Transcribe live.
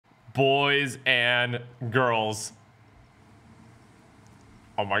boys and girls.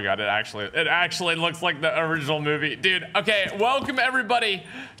 Oh my god, it actually looks like the original movie. Dude, okay, welcome everybody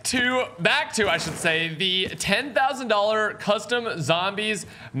back to, I should say, the $10,000 custom zombies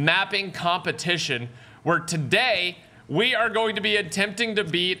mapping competition, where today we are going to be attempting to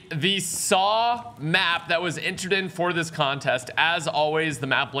beat the Saw map that was entered in for this contest. As always, the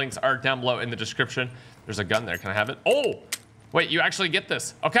map links are down below in the description. There's a gun there, can I have it? Oh, wait, you actually get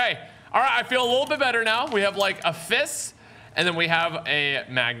this. Okay, all right, I feel a little bit better now. We have like a fist, and then we have a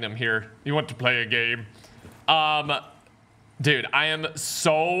magnum here. You want to play a game? Dude, I am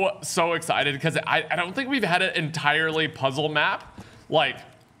so excited because I don't think we've had an entirely puzzle map like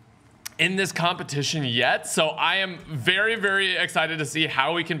in this competition yet. So I am very excited to see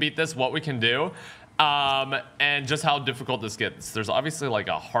how we can beat this, what we can do, and just how difficult this gets. There's obviously like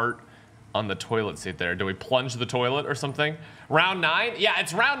a heart on the toilet seat there. Do we plunge the toilet or something? Round 9? Yeah,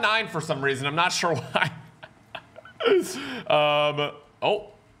 it's round 9 for some reason. I'm not sure why.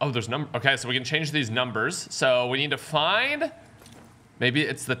 Oh, there's number. Okay, so we can change these numbers. So we need to find, maybe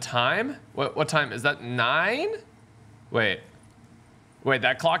it's the time. What time is that? 9? Wait,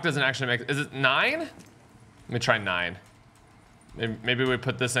 that clock doesn't actually make, is it 9? Let me try 9. Maybe we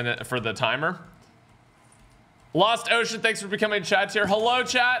put this in it for the timer. Lost Ocean, thanks for becoming a chat tier. Hello,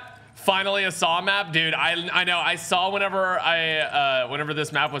 chat. Finally a Saw map, dude. I know. I saw whenever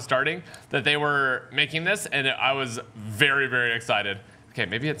this map was starting that they were making this, and I was very excited. Okay,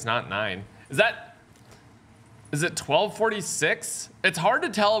 maybe it's not 9. Is it 12:46? It's hard to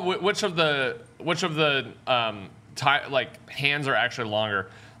tell which of the like hands are actually longer.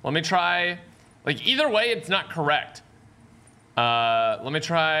 Let me try. Like either way, it's not correct. Let me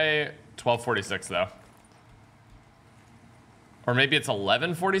try 12:46 though. Or maybe it's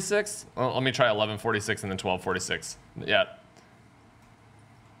 11:46. Well, let me try 11:46 and then 12:46. Yeah.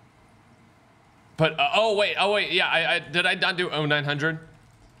 But oh wait, yeah. Did I not do 0900?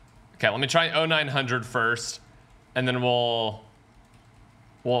 Okay, let me try 0900 first, and then we'll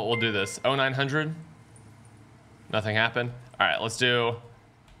do this. 0900. Nothing happened. All right, let's do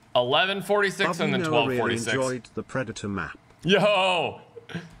 11:46 and then 12:46. Really enjoyed the Predator map. Yo,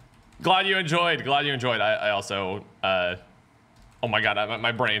 glad you enjoyed. I also. Oh my god,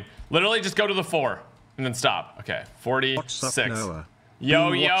 my brain. Literally just go to the 4 and then stop. Okay, 46. What's up, Noah? Yo.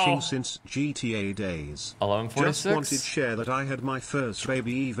 Watching since GTA days. 11:46. Just wanted to share that I had my first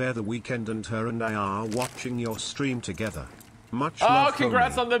baby Eve the weekend, and her and I are watching your stream together. Much love. Oh,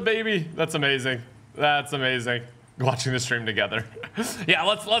 congrats on the baby. That's amazing. That's amazing. Watching the stream together. Yeah,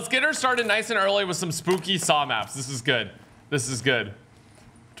 let's get her started nice and early with some spooky Saw maps. This is good.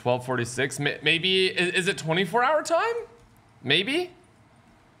 12:46. Maybe is it 24-hour time? Maybe.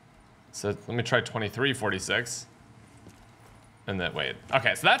 So let me try 23:46. And then wait.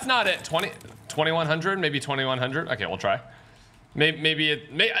 Okay, so that's not it. 2100, maybe 2100. Okay, we'll try.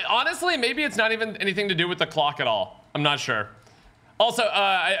 Honestly, maybe it's not even anything to do with the clock at all. I'm not sure. Also,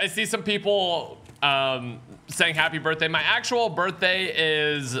 I see some people saying happy birthday. My actual birthday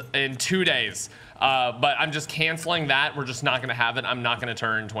is in 2 days. But I'm just canceling that. We're just not going to have it. I'm not going to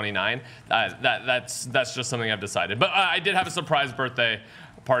turn 29. That's just something I've decided. But I did have a surprise birthday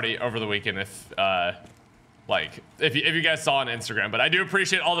party over the weekend. If you guys saw on Instagram. But I do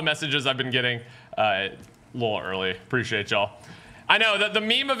appreciate all the messages I've been getting a little early. Appreciate y'all. I know that the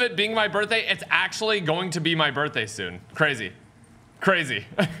meme of it being my birthday. It's actually going to be my birthday soon. Crazy.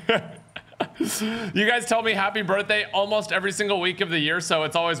 You guys tell me happy birthday almost every single week of the year, so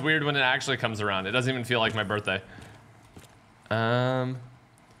it's always weird when it actually comes around. It doesn't even feel like my birthday.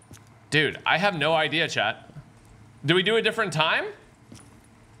 Dude, I have no idea, chat. Do we do a different time?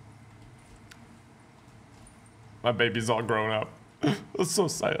 My baby's all grown up. That's so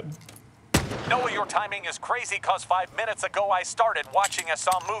sad. Noah, your timing is crazy, cause 5 minutes ago I started watching a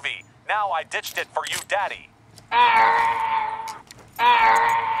Saw movie. Now I ditched it for you, daddy.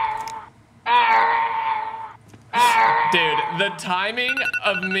 Dude, the timing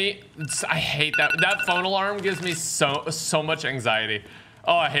of me, I hate that. That phone alarm gives me so much anxiety.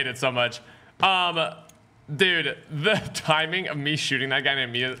 Oh, I hate it so much. Dude, the timing of me shooting that guy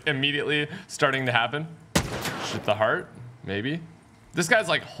and immediately starting to happen. Shoot the heart, maybe. This guy's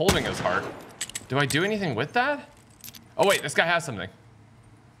like holding his heart. Do I do anything with that? Oh wait, this guy has something.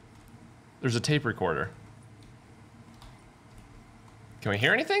 There's a tape recorder. Can we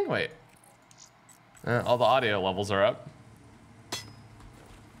hear anything? Wait. All the audio levels are up.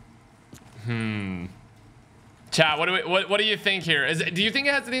 Chat, what do you think here? Do you think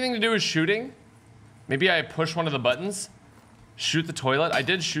it has anything to do with shooting? Maybe I push one of the buttons? Shoot the toilet? I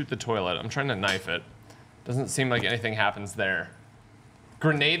did shoot the toilet. I'm trying to knife it. Doesn't seem like anything happens there.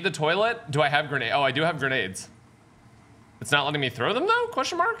 Grenade the toilet? Do I have grenade? Oh, I do have grenades. It's not letting me throw them though?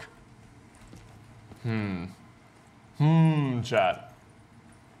 Question mark? Chat.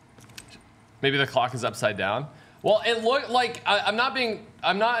 Maybe the clock is upside down. Well, it looked like I'm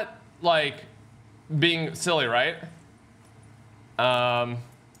not like being silly, right?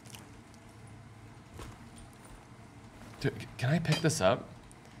 Dude, can I pick this up?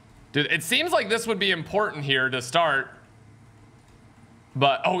 Dude, it seems like this would be important here to start.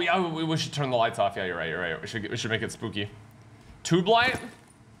 But, oh yeah, we should turn the lights off. Yeah, you're right, you're right. We should make it spooky. Tube light?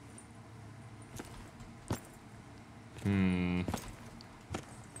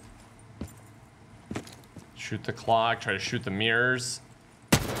 Shoot the clock, try to shoot the mirrors.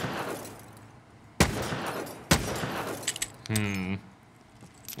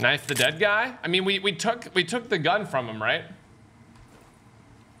 Knife the dead guy? I mean, we took the gun from him, right?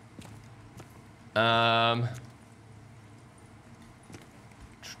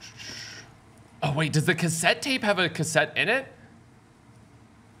 Oh wait, does the cassette tape have a cassette in it?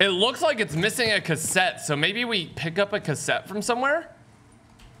 It looks like it's missing a cassette, so maybe we pick up a cassette from somewhere?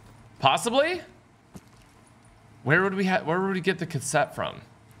 Possibly? Where would we get the cassette from?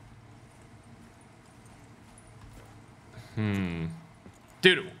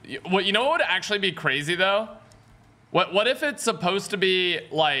 Dude, you know what would actually be crazy though? What if it's supposed to be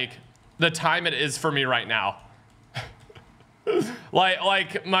like the time it is for me right now?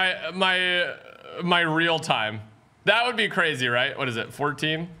 like my real time. That would be crazy, right? What is it?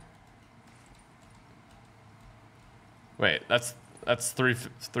 14? Wait, that's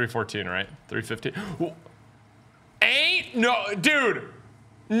 314, right? 350. Ain't no, dude.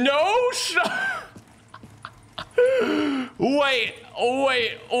 No shot. Wait.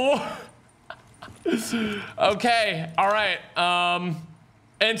 Oh. Okay. All right.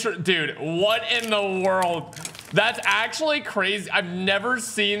 Dude, what in the world? That's actually crazy. I've never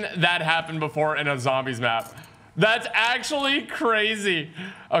seen that happen before in a zombies map. That's actually crazy.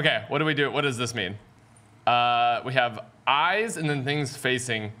 Okay, what do we do? What does this mean? We have eyes and then things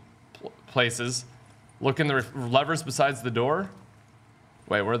facing places. Look in the levers besides the door.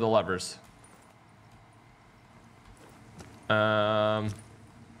 Wait, where are the levers?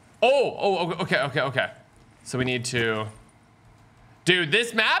 Okay. So we need to... Dude,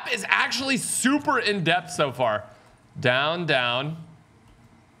 this map is actually super in-depth so far. Down, down.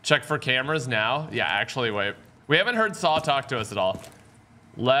 Check for cameras now. Yeah, actually, wait. We haven't heard Saw talk to us at all.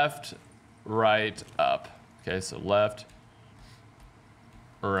 Left, right, up. Okay, so left,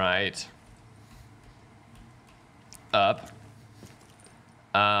 right, up.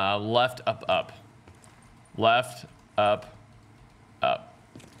 Left, up, up. Left, up, up.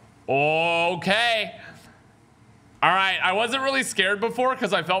 Okay. All right, I wasn't really scared before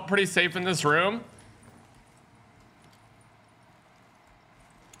because I felt pretty safe in this room.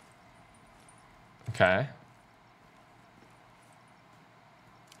 Okay.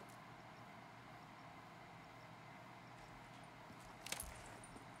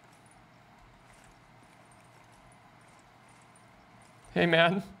 Hey,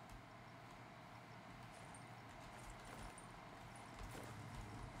 man.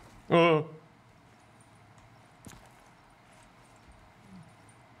 Oh.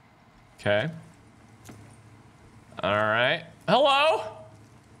 Okay. All right. Hello?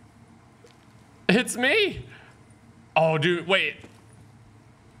 It's me. Oh, dude, wait.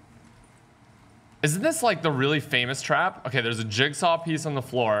 Isn't this like the really famous trap? Okay, there's a jigsaw piece on the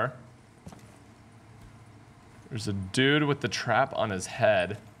floor. There's a dude with the trap on his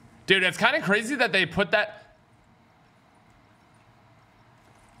head. Dude, it's kind of crazy that they put that.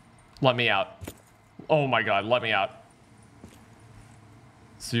 Let me out. Oh my God, let me out.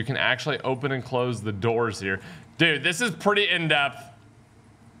 So you can actually open and close the doors here. Dude, this is pretty in-depth.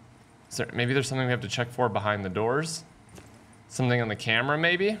 So maybe there's something we have to check for behind the doors. Something on the camera,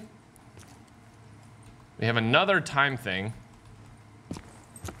 maybe. We have another time thing.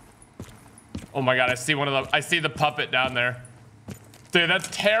 Oh my God, I see I see the puppet down there. Dude, that's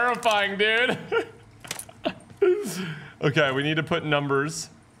terrifying, dude. Okay, we need to put numbers.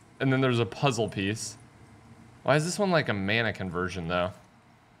 And then there's a puzzle piece. Why is this one like a mannequin version though?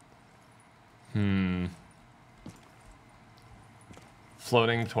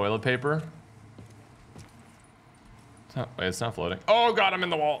 Floating toilet paper. Wait, it's not floating. Oh God, I'm in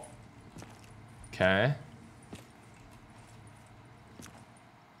the wall. Okay.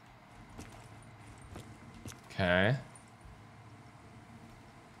 Okay.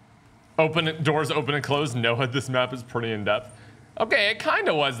 Doors open and close. Noah, this map is pretty in-depth. Okay, it kind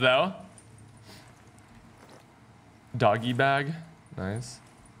of was though. Doggy bag. Nice.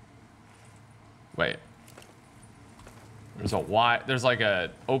 Wait. There's a wire. There's like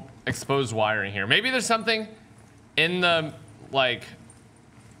a exposed wiring here. Maybe there's something in the like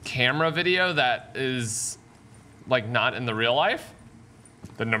camera video that is like not in the real life.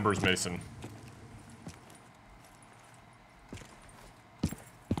 The numbers, Mason.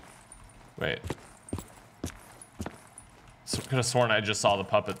 Wait. So, could have sworn I just saw the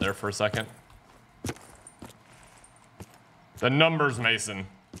puppet there for a second. The numbers, Mason.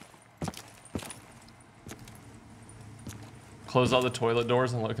 Close all the toilet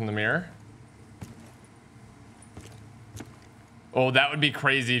doors and look in the mirror. Oh, that would be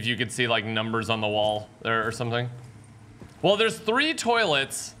crazy if you could see like numbers on the wall there or something. Well, there's 3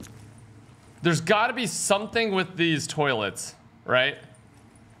 toilets. There's got to be something with these toilets, right?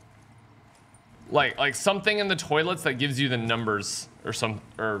 Like something in the toilets that gives you the numbers or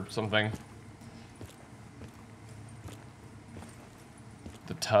something.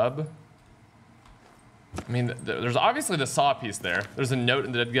 The tub. I mean, there's obviously the saw piece there. There's a note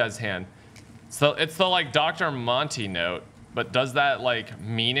in the dead guy's hand. So it's the like Dr. Monty note, but does that like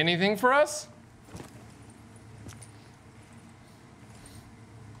mean anything for us?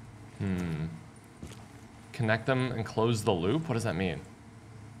 Connect them and close the loop? What does that mean?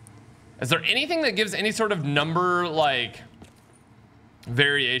 Is there anything that gives any sort of number like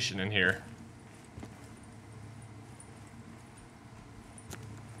variation in here?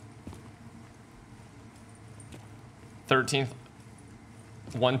 $13th.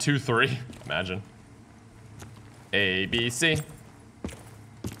 1, 2, 3. Imagine. A, B, C.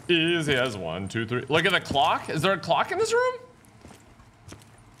 Easy as 1, 2, 3. Look at the clock. Is there a clock in this room?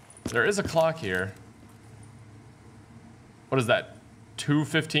 There is a clock here. What is that?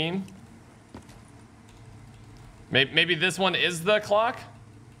 2:15? Maybe this one is the clock?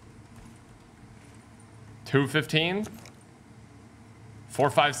 2:15?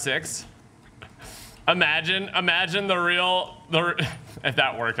 4:56? Imagine the real, if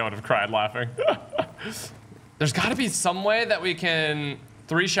that worked, I would have cried laughing. There's got to be some way that we can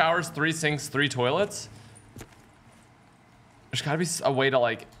 3 showers, 3 sinks, 3 toilets. There's got to be a way to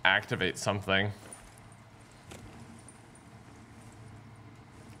like activate something.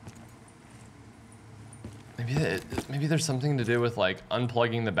 Maybe there's something to do with like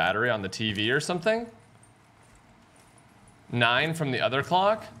unplugging the battery on the TV or something. 9 from the other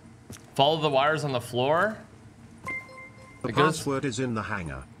clock. Follow the wires on the floor. The password is in the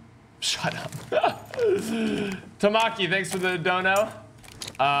hangar. Shut up. Tamaki, thanks for the dono.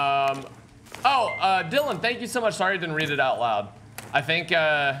 Dylan, thank you so much. Sorry I didn't read it out loud. I think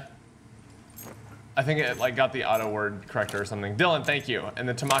it like got the auto word corrector or something. Dylan, thank you. And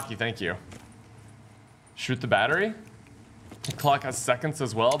then Tamaki, thank you. Shoot the battery. The clock has seconds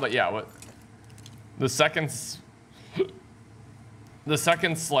as well, but yeah, what the seconds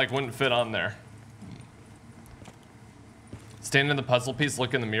like wouldn't fit on there. Stand in the puzzle piece,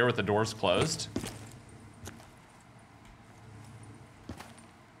 look in the mirror with the doors closed.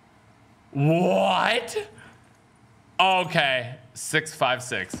 What? Okay,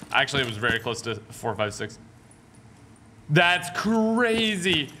 656. Actually, it was very close to 456. That's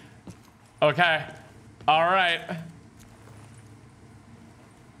crazy. Okay, all right.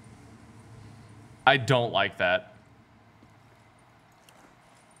 I don't like that.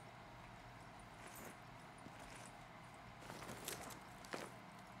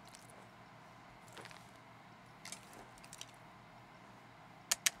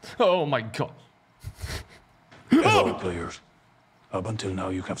 Oh my god. Hello, players. Up until now,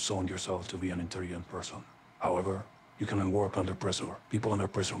 you have shown yourself to be an intelligent person. However, you cannot work under pressure. People under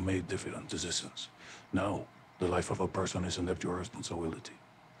pressure make different decisions. Now, the life of a person is under your responsibility.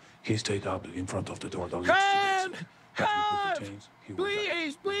 He stayed out in front of the door that leads to the exit.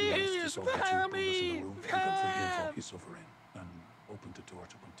 Please, help me! You can free him from his suffering and open the door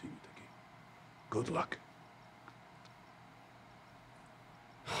to continue the game. Good luck.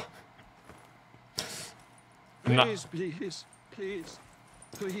 Please,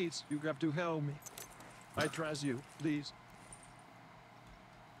 you have to help me. I trust you, please.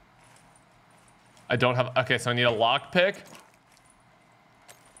 I don't have, okay, so I need a lockpick.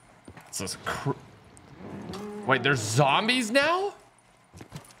 This is wait, there's zombies now?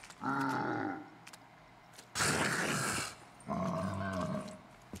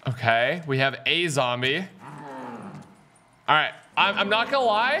 Okay, we have a zombie. All right, I'm not gonna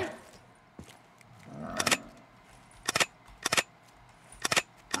lie.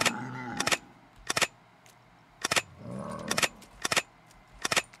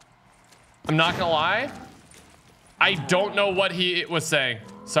 I'm not gonna lie. I don't know what he was saying.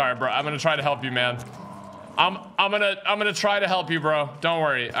 Sorry, bro. I'm gonna try to help you, man. I'm gonna try to help you, bro. Don't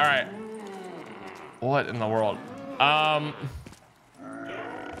worry. All right. What in the world?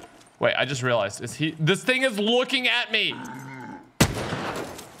 Wait, I just realized, this thing is looking at me.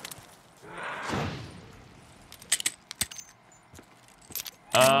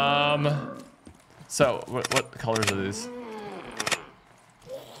 So what colors are these?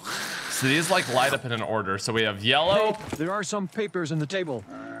 So these like light up in an order. So we have yellow. Hey, there are some papers on the table.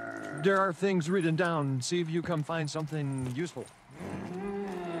 There are things written down. See if you can find something useful.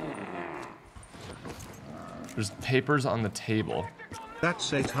 There's papers on the table.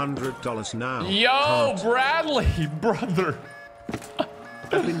 That's $800 now. Yo, Can't. Bradley, brother.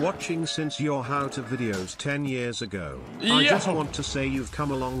 I've been watching since your how-to videos 10 years ago. Yo. I just want to say you've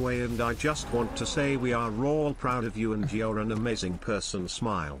come a long way, and I just want to say we are all proud of you and you're an amazing person.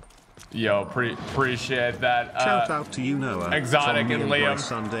 Smile. Yo, appreciate that. Shout out to you, Noah, Exotic Tommy, and my Liam,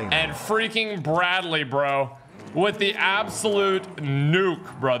 son Dana. and freaking Bradley, bro, with the absolute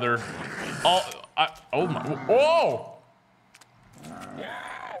nuke, brother. Oh my, whoa!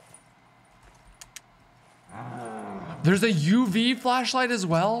 There's a UV flashlight as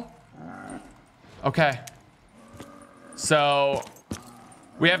well? Okay. So,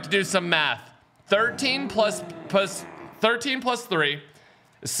 we have to do some math. 13 plus 3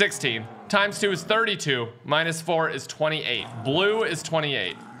 is 16. Times 2 is 32. Minus 4 is 28. Blue is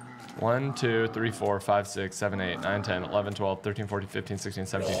 28. 1, 2, 3, 4, 5, 6, 7, 8, 9, 10, 11, 12, 13, 14, 15, 16,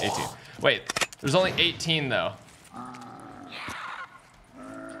 17, 18. Wait, there's only 18 though.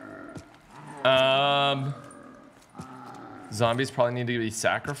 Zombies probably need to be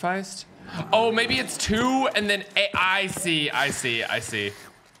sacrificed. Oh, maybe it's 2 and then I see.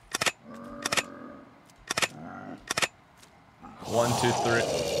 1, 2, 3.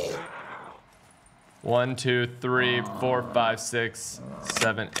 1, 2, 3, 4, 5, 6,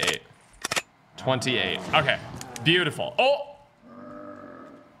 7, 8. 28. Okay, beautiful. Oh!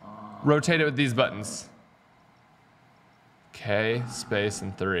 Rotate it with these buttons. K, space,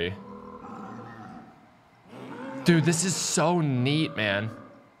 and 3. Dude, this is so neat, man.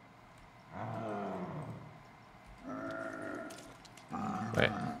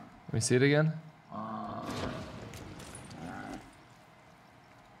 Wait, let me see it again.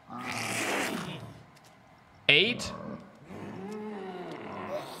 Eight.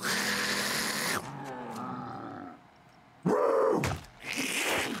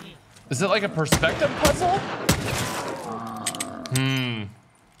 Is it like a perspective puzzle?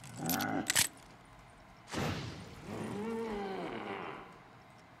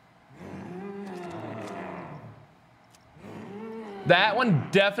 That one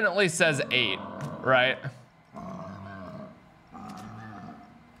definitely says 8, right?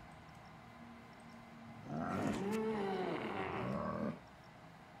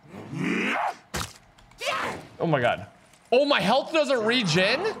 Oh my god. Oh, my health doesn't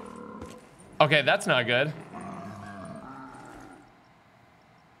regen? Okay, that's not good.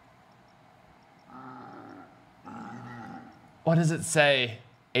 What does it say?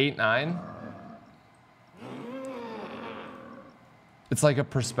 8, 9? It's like a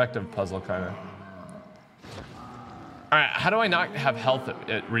perspective puzzle, kind of. All right, how do I not have health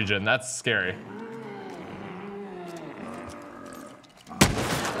at regen? That's scary.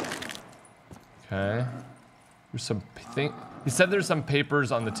 Okay. There's some thing. He said there's some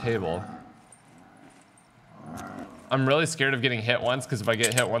papers on the table. I'm really scared of getting hit once, because if I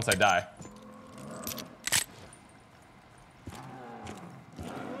get hit once, I die.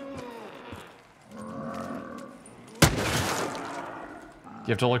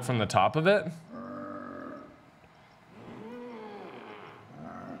 You have to look from the top of it?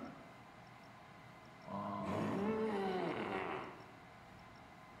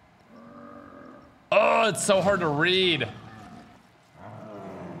 Oh, it's so hard to read.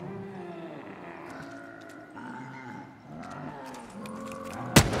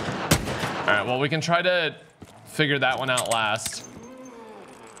 All right, well, we can try to figure that one out last.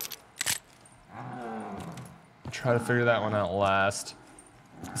 Try to figure that one out last.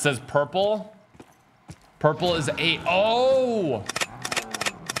 It says purple. Purple is 8. Oh!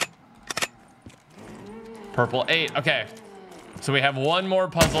 Purple 8. Okay. So we have one more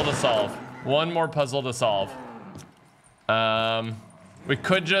puzzle to solve. One more puzzle to solve. We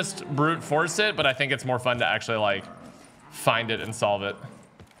could just brute force it, but I think it's more fun to actually like find it and solve it.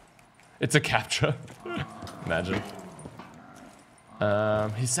 It's a CAPTCHA. Imagine.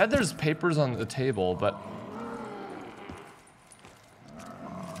 He said there's papers on the table, but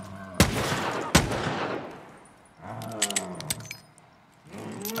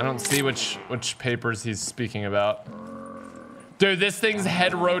I don't see which papers he's speaking about. Dude, this thing's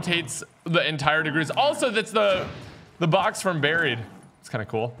head rotates the entire degrees. Also, that's the box from Buried. It's kind of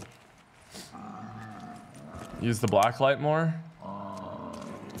cool. Use the black light more.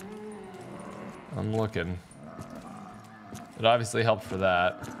 I'm looking. It obviously helped for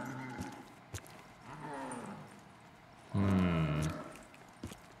that.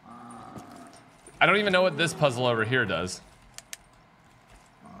 I don't even know what this puzzle over here does.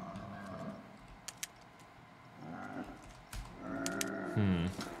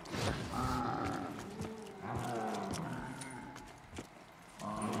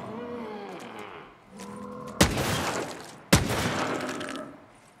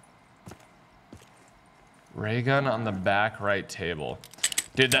 Ray gun on the back right table.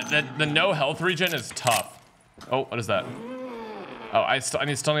 Dude, the no health regen is tough. Oh, what is that? Oh, I still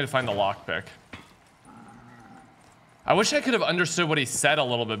need to find the lockpick. I wish I could have understood what he said a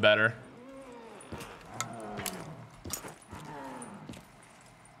little bit better.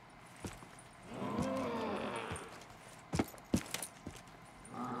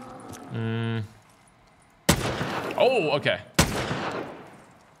 Oh, okay.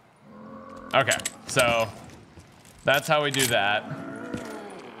 Okay, so that's how we do that.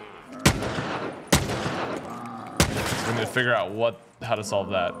 So we need to figure out how to solve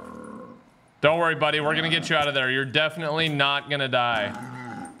that. Don't worry, buddy. We're gonna get you out of there. You're definitely not gonna die.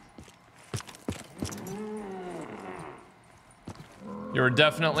 You're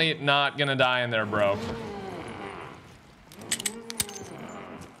definitely not gonna die in there, bro.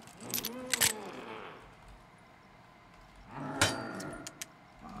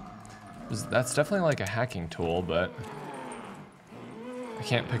 That's definitely like a hacking tool, but I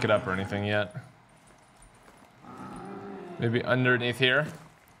can't pick it up or anything yet. Maybe underneath here.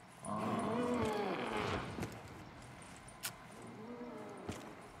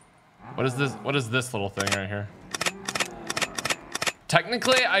 What is this? What is this little thing right here?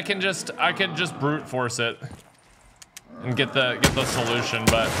 Technically, I could just brute force it and get the solution,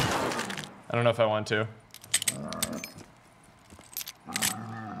 but I don't know if I want to.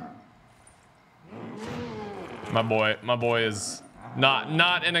 My boy is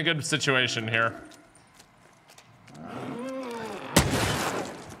not in a good situation here.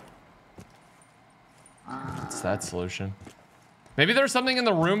 What's that solution? Maybe there's something in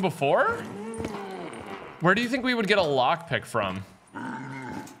the room before? Where do you think we would get a lockpick from?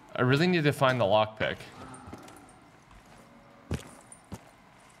 I really need to find the lockpick.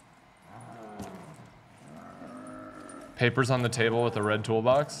 Papers on the table with a red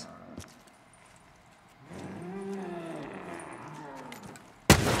toolbox.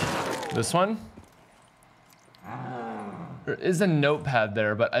 This one? There is a notepad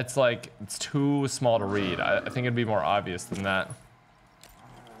there, but it's too small to read. I think it'd be more obvious than that.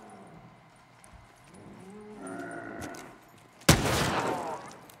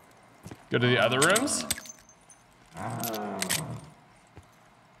 Go to the other rooms?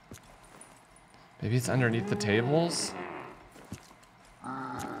 Maybe it's underneath the tables?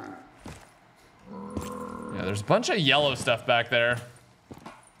 Yeah, there's a bunch of yellow stuff back there.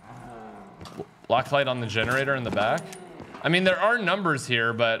 Black light on the generator in the back. I mean, there are numbers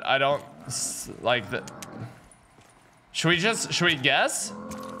here, but I don't like the. Should we guess?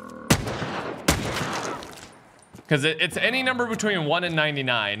 Because it's any number between 1 and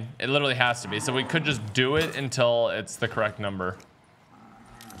 99. It literally has to be. So we could just do it until it's the correct number.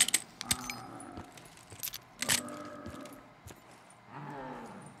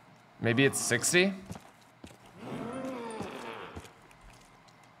 Maybe it's 60?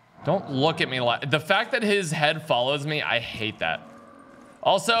 Don't look at me like the fact that his head follows me, I hate that.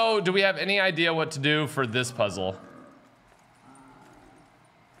 Also, do we have any idea what to do for this puzzle?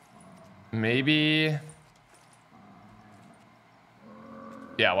 Maybe.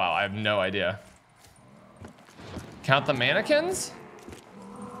 Yeah, wow, I have no idea. Count the mannequins?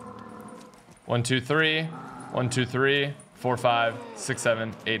 1, 2, 3. 1, 2, 3. 4, 5, 6,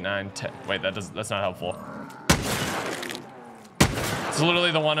 7, 8, 9, 10. Wait, that's not helpful. It's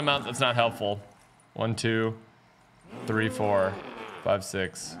literally the one amount that's not helpful. 1, 2, 3, 4, 5,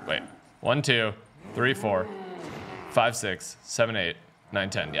 6. Wait. 1, 2, 3, 4, 5, 6, 7, 8, 9,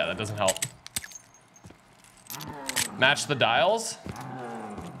 10. Yeah, that doesn't help. Match the dials.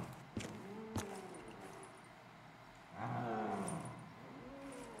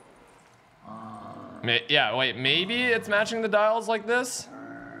 Yeah, wait, maybe it's matching the dials like this?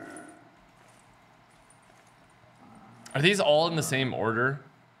 Are these all in the same order?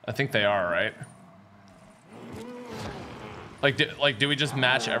 I think they are, right? Do we just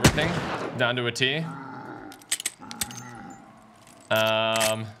match everything down to a T?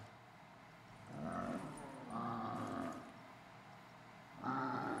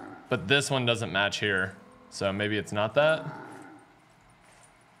 But this one doesn't match here, so maybe it's not that.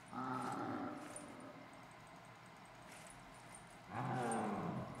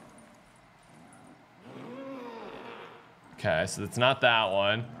 Okay, so it's not that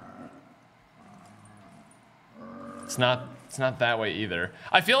one. It's not that way either.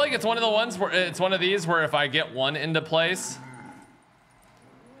 I feel like it's one of the ones where it's one of these where if I get one into place,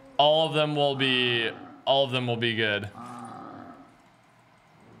 all of them will be good.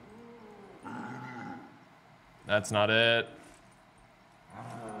 That's not it.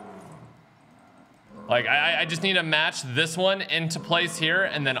 Like I just need to match this one into place here,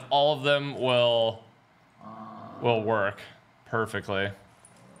 and then all of them will work perfectly.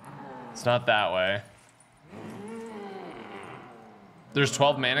 It's not that way. There's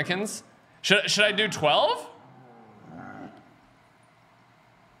 12 mannequins. Should I do 12?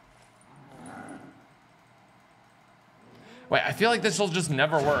 Wait, I feel like this will just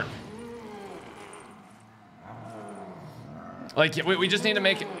never work. Like we just need to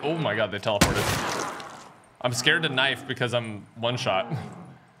make it. Oh my god, they teleported. I'm scared to knife because I'm one shot.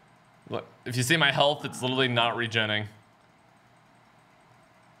 Look, if you see my health, it's literally not regenning.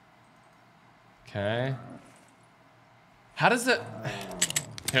 Okay. How does it?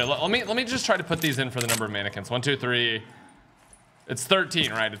 Here, let me just try to put these in for the number of mannequins. 1, 2, 3. It's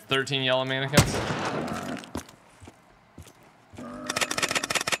 13, right? It's 13 yellow mannequins.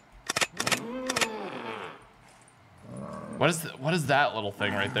 What is that little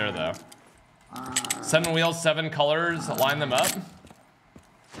thing right there, though? 7 wheels, 7 colors. Line them up.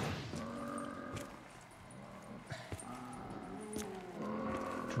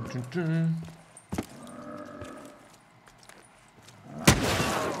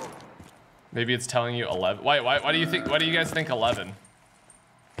 Maybe it's telling you 11. Why do you think? Why do you guys think 11?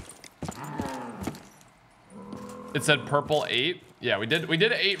 It said purple 8. Yeah, we did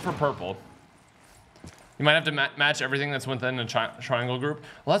 8 for purple. You might have to match everything that's within a triangle group.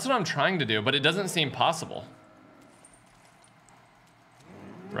 Well, that's what I'm trying to do, but it doesn't seem possible.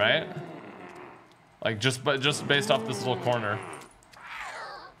 Right? Like just based off this little corner.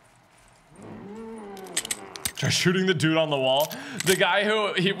 Try shooting the dude on the wall. The guy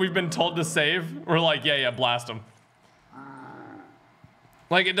who we've been told to save, we're like, yeah, blast him.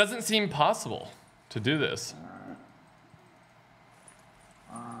 Like, it doesn't seem possible to do this.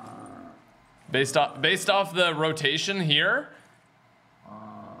 Based off the rotation here.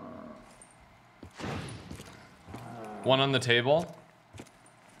 1 on the table.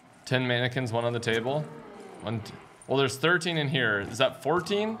 10 mannequins, 1 on the table. Well, there's 13 in here. Is that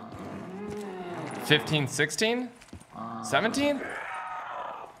 14? 15, 16? 17?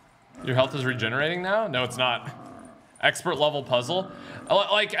 Your health is regenerating now? No, it's not. Expert level puzzle.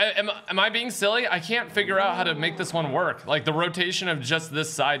 Like, am I being silly? I can't figure out how to make this one work. Like, the rotation of just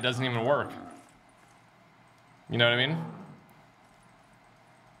this side doesn't even work. You know what I mean?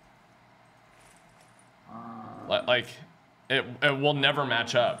 Like, it will never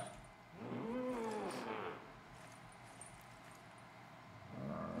match up.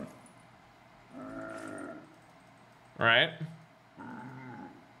 Right?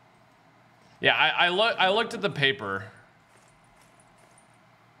 Yeah, I looked at the paper.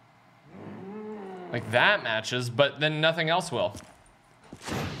 Like, that matches, but then nothing else will.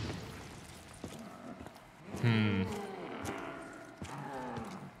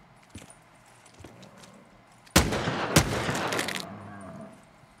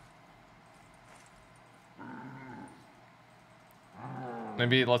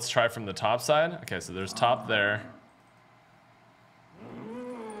 Maybe let's try from the top side. Okay, so there's top there.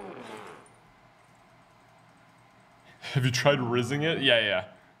 Have you tried rizzing it? Yeah,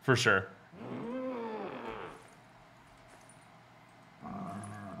 for sure.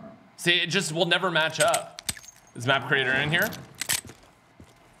 See, it just will never match up. Is map creator in here?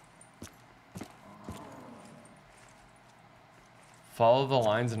 Follow the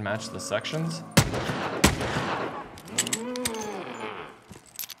lines and match the sections.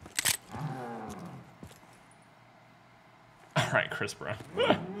 All right, Chris Brown.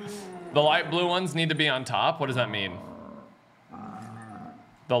 The light blue ones need to be on top. What does that mean?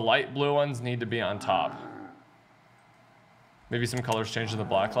 The light blue ones need to be on top. Maybe some colors change to the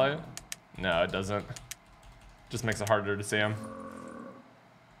black light? No, it doesn't. Just makes it harder to see them.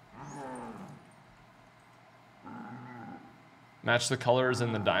 Match the colors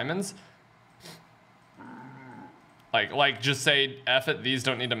in the diamonds? Like just say, F it, these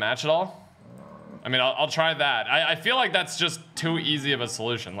don't need to match at all? I mean, I'll try that. I feel like that's just too easy of a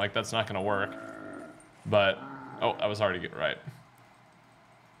solution. Like, that's not gonna work. But, oh, I was already right.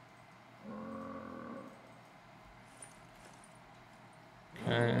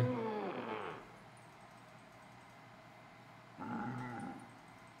 Okay.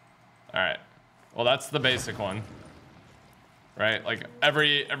 All right. Well, that's the basic one. Right? Like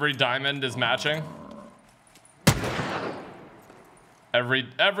every diamond is matching.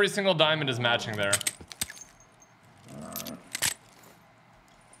 Every single diamond is matching there.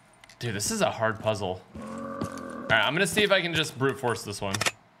 Dude, this is a hard puzzle. All right, I'm gonna see if I can just brute force this one.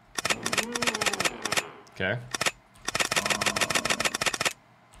 Okay.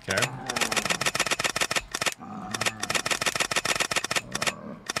 Okay.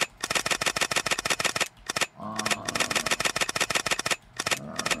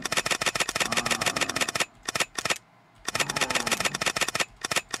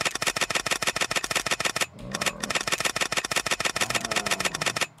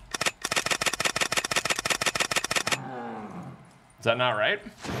 Is that not right?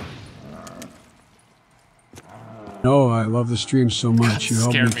 No, I love the stream so much. You help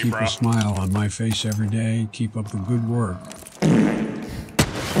me scared me, keep bro. a smile on my face every day. Keep up the good work.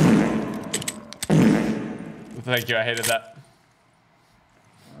 Thank you, I hated that.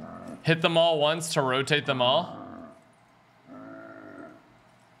 Hit them all once to rotate them all.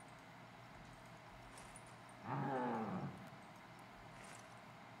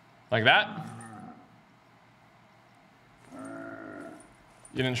 Like that?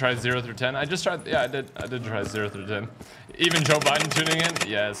 You didn't try 0 through 10? I just tried, yeah, I did try 0 through 10. Even Joe Biden tuning in?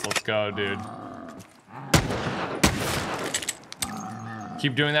 Yes, let's go, dude.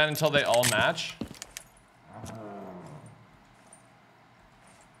 Keep doing that until they all match.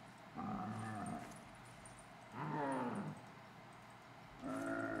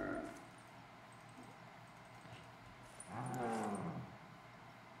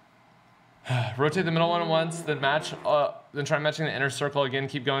 Rotate the middle one once, then match, then try matching the inner circle again.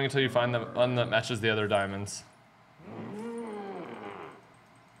 Keep going until you find the one that matches the other diamonds.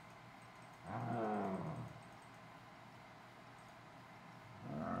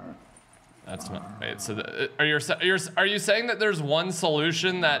 That's not right. So, are you saying that there's one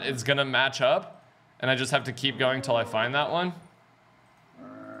solution that is gonna match up, and I just have to keep going till I find that one?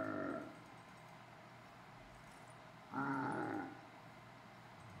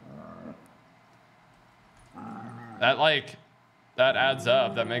 That adds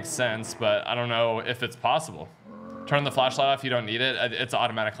up. That makes sense, but I don't know if it's possible. Turn the flashlight off. You don't need it. It's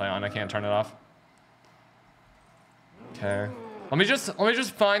automatically on. I can't turn it off. Okay. Let me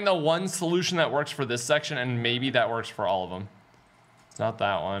just find the one solution that works for this section, and maybe that works for all of them. It's not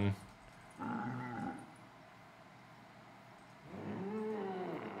that one.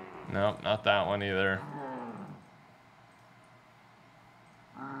 Nope, not that one either.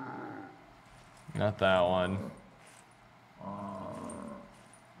 Not that one.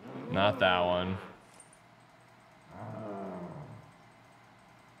 Not that one.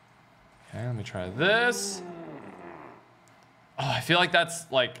 Okay, let me try this. Oh, I feel like that's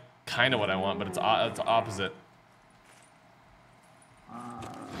like kind of what I want, but it's opposite.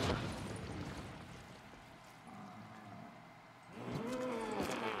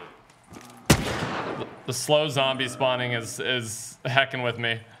 The slow zombie spawning is hecking with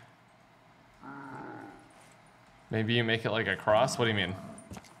me. Maybe you make it like a cross? What do you mean?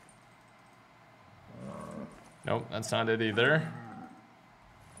 Nope, that's not it either.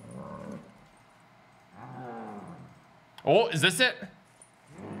 Oh, is this it?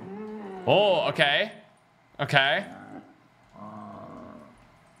 Oh, okay. Okay.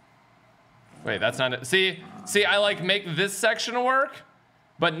 Wait, that's not it. See, I like make this section work,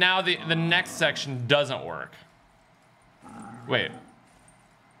 but now the next section doesn't work. Wait,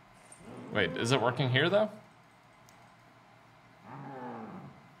 is it working here though?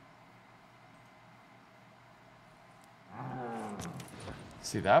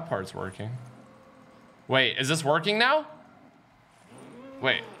 See, that part's working. Wait, is this working now?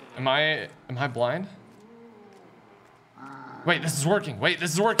 Wait, am I blind? Wait, this is working. Wait,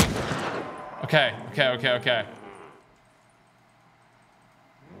 this is working. Okay.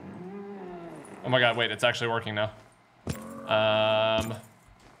 Oh my god, wait, it's actually working now.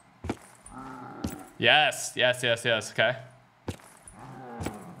 Yes, okay.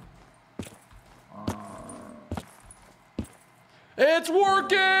 It's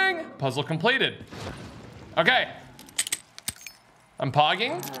working! Puzzle completed. Okay. I'm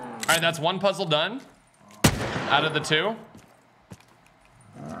pogging. All right, that's one puzzle done out of the two.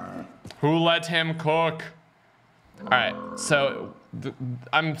 Who let him cook? All right, so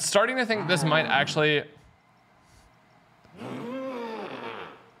I'm starting to think this might actually...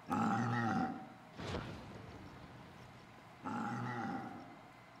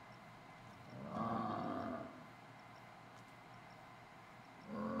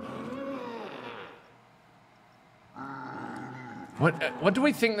 What do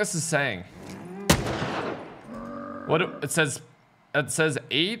we think this is saying? It says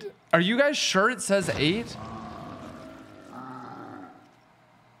 8? Are you guys sure it says 8?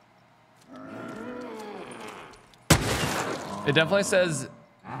 It definitely says.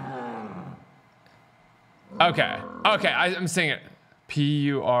 Okay. I'm seeing it.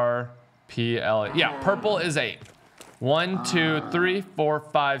 P-U-R-P-L-E. Yeah, purple is 8. 1, 2, 3, 4,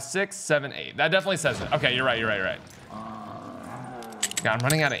 5, 6, 7, 8. That definitely says it. Okay, you're right. God, I'm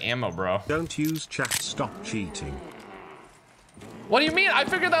running out of ammo, bro. Don't use chat, stop cheating. What do you mean? I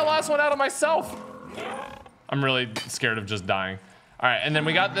figured that last one out on myself. I'm really scared of just dying. All right, and then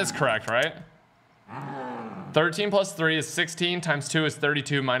we got this correct, right? 13 plus 3 is 16, times 2 is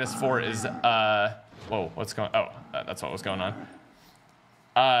 32, minus 4 is, whoa, what's going, oh, that's what was going on.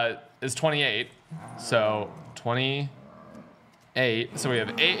 Is 28, so 28, so we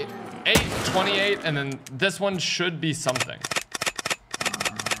have 8, 28, and then this one should be something.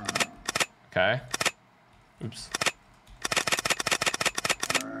 Okay, oops.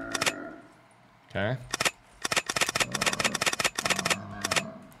 Okay.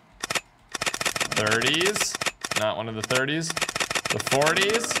 30s, not one of the 30s. The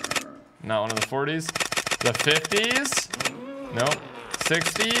 40s, not one of the 40s. The 50s, nope.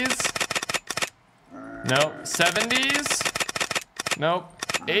 60s, nope. 70s, nope.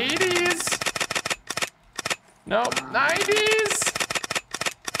 80s, nope. 90s.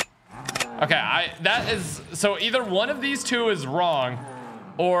 Okay, that is, so either one of these two is wrong,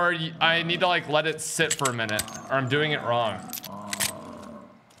 or I need to like let it sit for a minute, or I'm doing it wrong.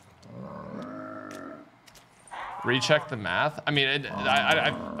 Recheck the math. I mean,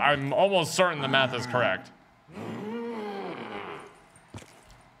 I'm almost certain the math is correct.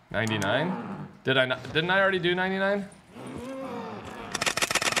 99? Didn't I already do 99?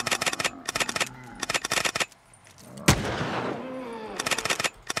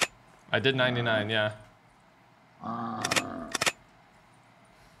 I did 99, yeah.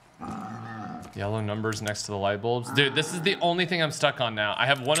 Yellow numbers next to the light bulbs. Dude, this is the only thing I'm stuck on now. I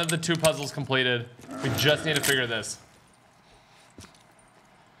have one of the 2 puzzles completed. We just need to figure this.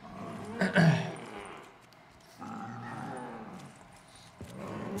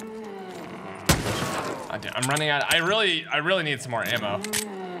 I'm running out. I really need some more ammo.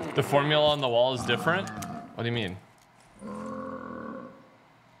 The formula on the wall is different? What do you mean?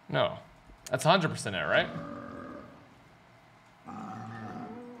 No. That's 100% it, right?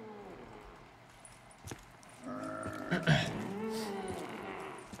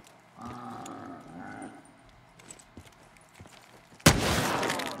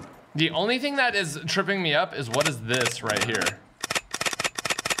 The only thing that is tripping me up is what is this right here?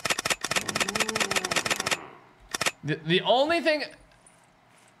 The only thing...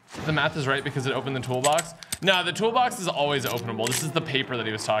 The math is right because it opened the toolbox? No, the toolbox is always openable. This is the paper that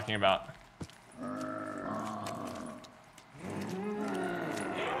he was talking about.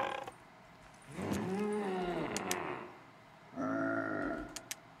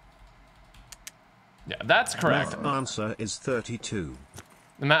 Yeah, that's correct. Math answer is 32.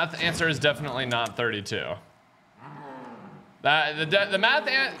 The math answer is definitely not 32. The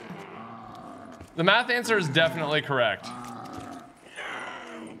math answer is definitely correct.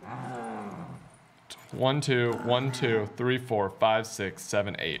 1, 2, 1, 2, 3, 4, 5, 6,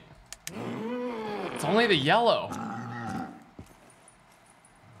 7, 8. It's only the yellow.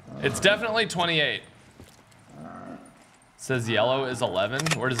 It's definitely 28. It says yellow is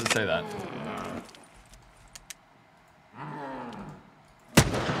 11. Where does it say that?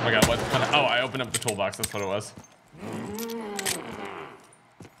 Oh my god, what? Oh, I opened up the toolbox. That's what it was.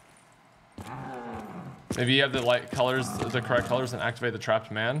 Maybe you have the light colors, the correct colors, and activate the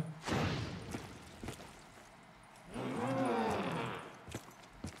trapped man.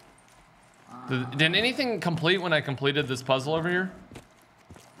 Did anything complete when I completed this puzzle over here?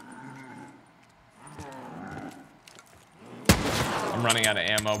 I'm running out of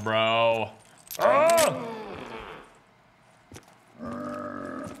ammo, bro. Oh!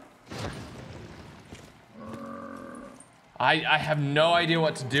 I have no idea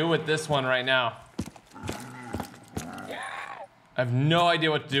what to do with this one right now. I have no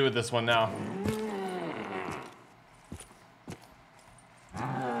idea what to do with this one now.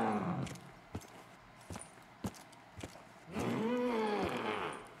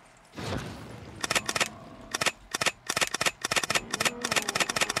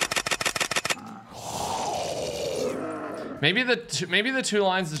 Maybe the two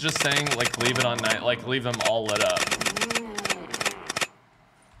lines is just saying like leave it on night, like leave them all lit up.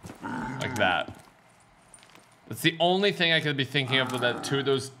 Like that. That's the only thing I could be thinking of with that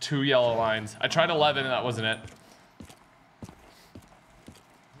those two yellow lines. I tried 11 and that wasn't it.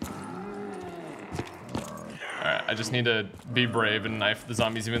 Alright, I just need to be brave and knife the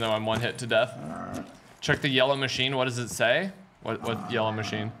zombies even though I'm 1 hit to death. Check the yellow machine. What does it say? What yellow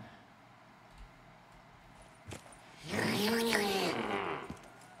machine?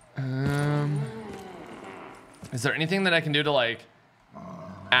 Is there anything that I can do to like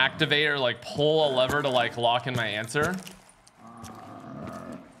activate or like pull a lever to like lock in my answer?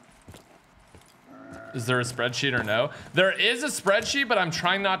 Is there a spreadsheet or no? There is a spreadsheet, but I'm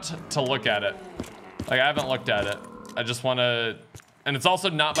trying not to look at it. Like I haven't looked at it. I just want to, and it's also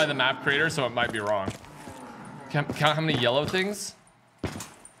not by the map creator, so it might be wrong. Count how many yellow things?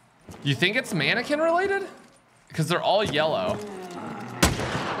 You think it's mannequin related? Because they're all yellow.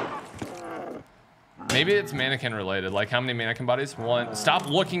 Maybe it's mannequin related. Like how many mannequin bodies? One. Stop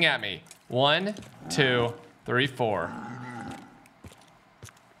looking at me. 1, 2, 3, 4.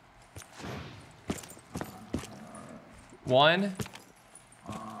 One,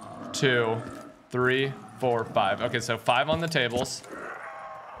 2, 3, 4, 5. Okay, so 5 on the tables.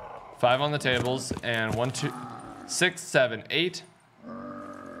 5 on the tables, and 1, 2, 6, 7, 8.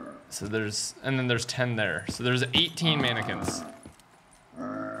 So there's, and then there's 10 there. So there's 18 mannequins.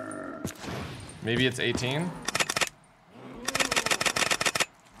 Maybe it's 18.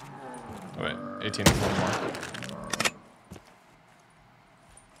 Oh, wait, 18 is one more.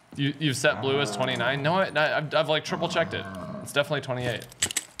 You've set blue as 29? No, I've like triple checked it. It's definitely 28.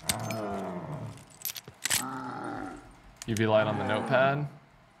 UV light on the notepad.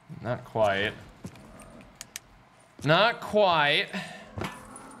 Not quite. Not quite.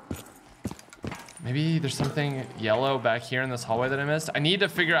 Maybe there's something yellow back here in this hallway that I missed. I need to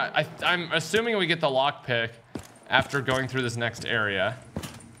figure out, I'm assuming we get the lockpick after going through this next area.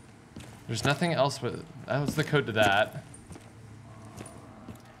 There's nothing else with, that was the code to that.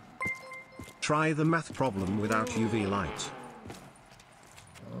 Try the math problem without UV light.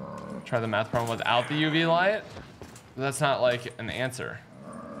 Try the math problem without the UV light? That's not like an answer.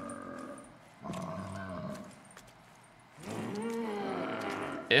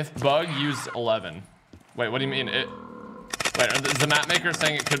 If bug, use 11. Wait, what do you mean? Wait, is the map maker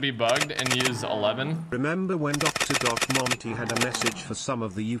saying it could be bugged and use 11? Remember when Dr. Doc Monty had a message for some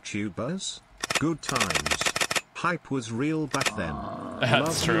of the YouTubers? Good times. Hype was real back then. That's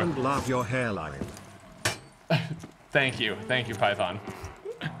love true. You and love your hairline. Thank you, Python.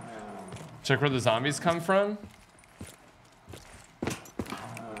 Check where the zombies come from.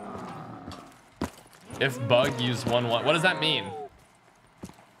 If bug, use 1, 1. What does that mean?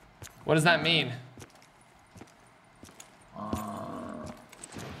 What does that mean?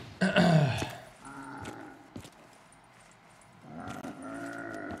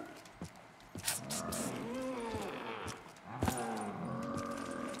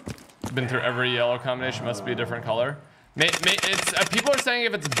 Been through every yellow combination, must be a different color. People are saying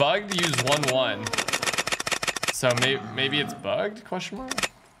if it's bugged, use 1, 1. So maybe it's bugged, question mark?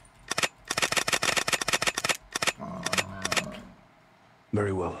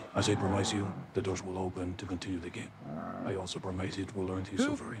 Very well. As I promise you, the doors will open to continue the game. I also promise it will learn his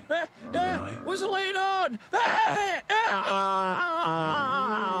suffering. What's the lane on?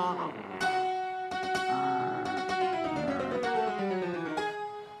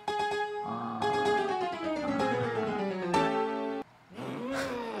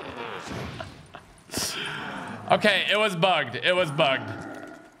 Okay, it was bugged. It was bugged.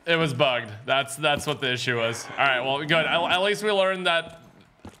 It was bugged. That's what the issue was. All right, well, good. At least we learned that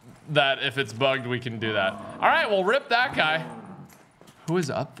if it's bugged, we can do that. All right, well, rip that guy. Who is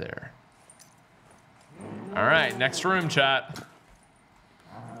up there? All right, next room, chat.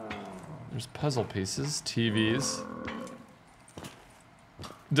 There's puzzle pieces, TVs.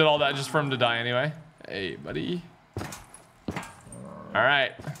 Did all that just for him to die anyway. Hey, buddy. All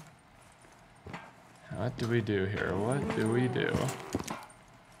right. What do we do here? What do we do?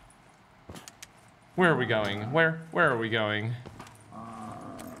 Where are we going? Where are we going?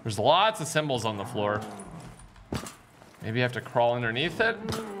 There's lots of symbols on the floor. Maybe you have to crawl underneath it?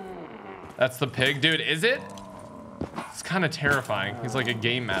 That's the pig. Dude, is it? It's kind of terrifying. He's like a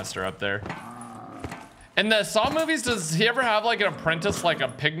game master up there. In the Saw movies, does he ever have like an apprentice, like a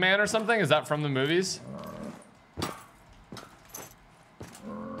pig man or something? Is that from the movies?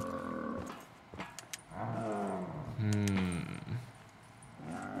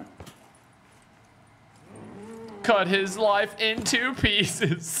 Cut his life into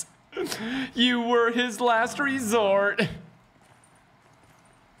pieces. You were his last resort. Do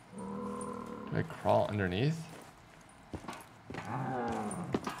I crawl underneath?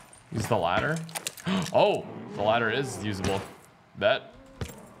 Use the ladder? Oh, the ladder is usable. Bet.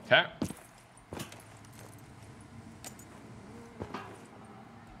 Okay.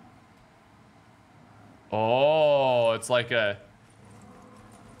 Oh, it's like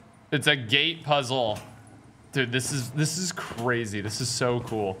it's a gate puzzle. Dude, this is crazy. This is so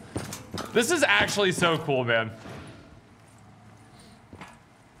cool. This is actually so cool, man.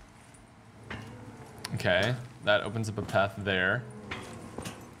 Okay. that opens up a path there.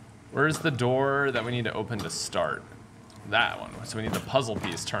 Where's the door that we need to open to start? That one. So we need the puzzle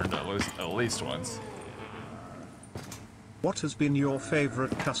piece turned at least once. What has been your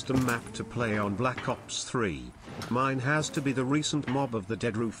favorite custom map to play on Black Ops 3? Mine has to be the recent Mob of the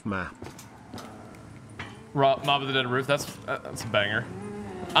Dead Roof map. Mob of the Dead Roof, that's a banger.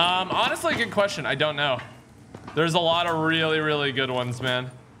 Honestly, good question. I don't know. There's a lot of really, really good ones,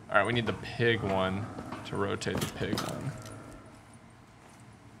 man. All right, we need the pig one to rotate the pig one.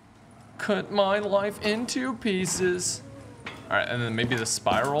 Cut my life into pieces. All right, and then maybe the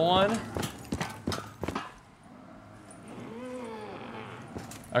spiral one.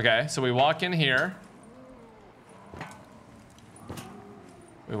 Okay, so we walk in here.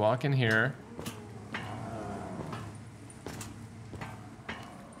 We walk in here.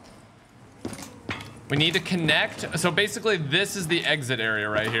 We need to connect. So basically this is the exit area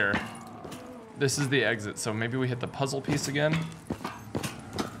right here. This is the exit. So maybe we hit the puzzle piece again.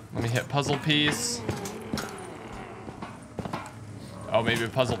 Let me hit puzzle piece. Oh, maybe a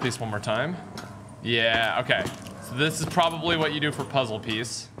puzzle piece one more time. Yeah, okay. So this is probably what you do for puzzle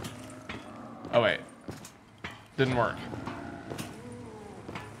piece. Oh wait, didn't work.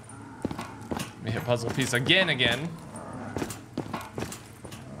 Let me hit puzzle piece again.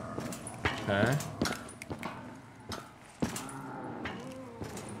 Okay.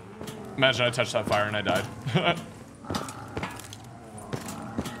 Imagine I touched that fire and I died.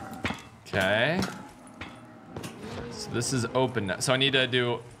 Okay. So this is open now. So I need to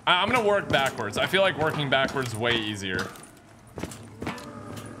do, I'm gonna work backwards. I feel like working backwards is way easier.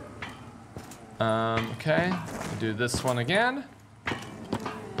 Okay, I'll do this one again.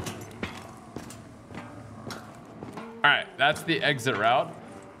 All right, that's the exit route.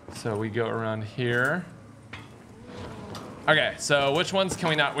 So we go around here. Okay, so which ones can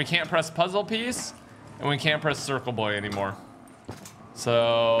we not? We can't press puzzle piece, and we can't press circle boy anymore.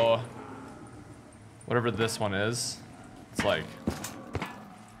 So whatever this one is, it's like,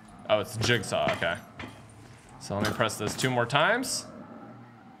 oh, it's Jigsaw, okay. So let me press this 2 more times.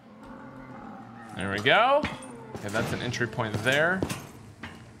 There we go. Okay, that's an entry point there.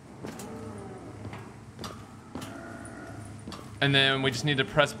 And then we just need to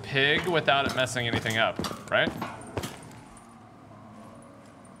press pig without it messing anything up, right?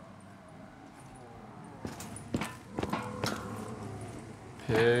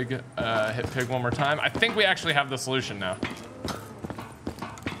 Pig, hit pig one more time. I think we actually have the solution now.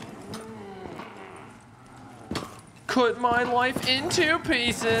 Cut my life into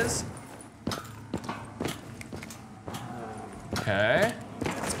pieces. Okay,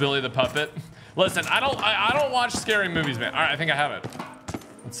 it's Billy the Puppet. Listen, I don't watch scary movies, man. All right, I think I have it.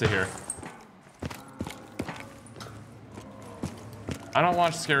 Let's see here. I don't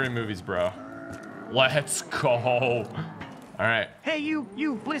watch scary movies, bro. Let's go. All right. Hey,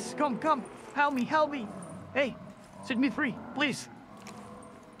 you, please come. Help me. Hey, set me free, please.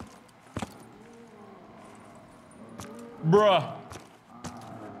 Bruh.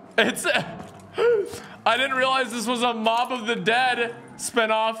 It's, I didn't realize this was a Mob of the Dead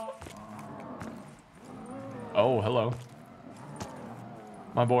spinoff. Oh, hello.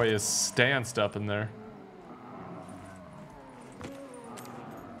 My boy is stanced up in there.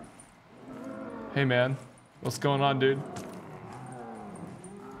 Hey, man. What's going on, dude?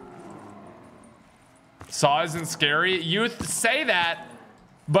 Saw isn't scary. You say that,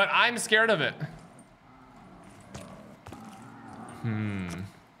 but I'm scared of it.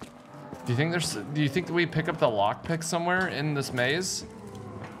 Do you think that we pick up the lockpick somewhere in this maze?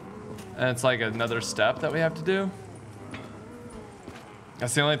 And it's like another step that we have to do?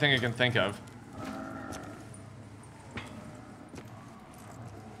 That's the only thing I can think of.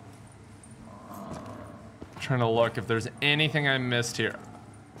 Trying to look if there's anything I missed here.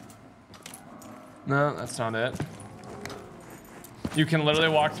 No, that's not it. You can literally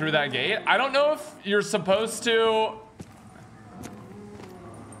walk through that gate. I don't know if you're supposed to.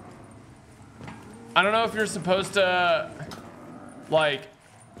 I don't know if you're supposed to, like,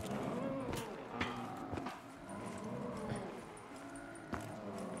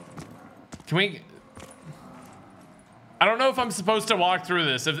 can we, I don't know if I'm supposed to walk through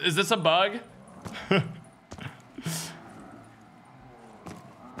this. Is this a bug?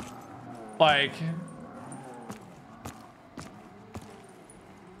 Like,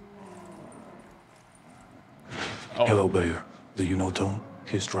 oh. Hello, Bayer. Do you know Tom?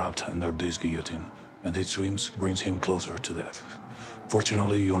 He's trapped under this guillotine, and his dreams brings him closer to death.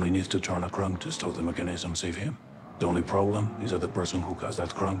 Fortunately, you only need to turn a crank to stop the mechanism and save him. The only problem is that the person who has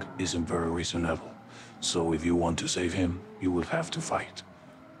that crank isn't very reasonable. So if you want to save him, you will have to fight.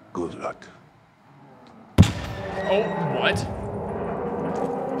 Good luck. Oh, what?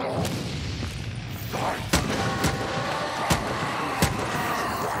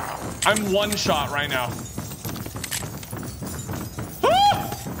 I'm one shot right now.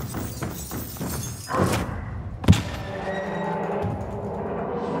 Ah!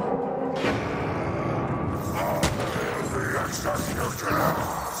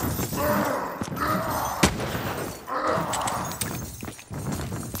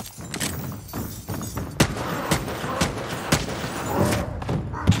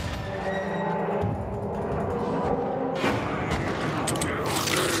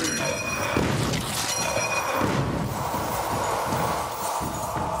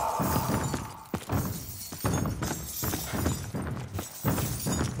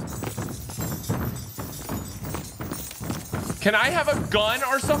 Can I have a gun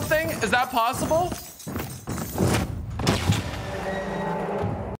or something? Is that possible?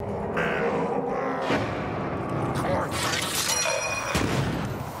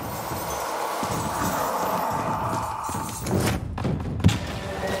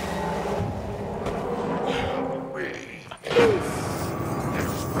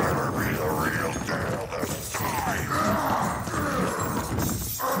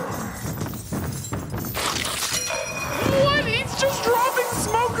 What? He's just dropping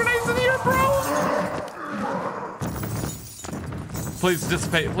smoke grenades in here, bro? Please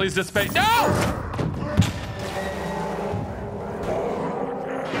dissipate. Please dissipate. No!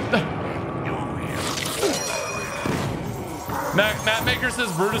 Matt Maker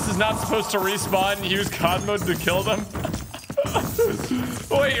says Brutus is not supposed to respawn and use COD mode to kill them.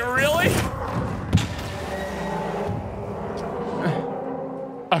 Wait, really?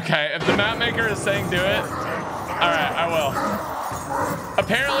 Okay, if the map maker is saying do it, all right, I will.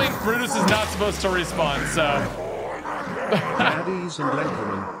 Apparently, Brutus is not supposed to respawn, so. Daddies and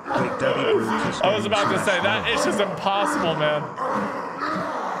Lenkerman, click Daddy Brutus. I was about to say, that is just impossible, man.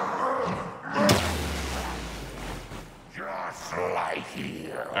 Just like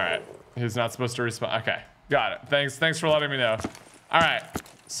here. All right, he's not supposed to respawn. Okay, got it. Thanks for letting me know. All right,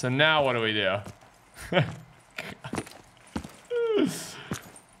 so now what do we do?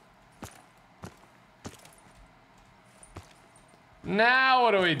 Now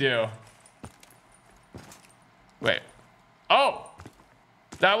what do we do? Wait. Oh!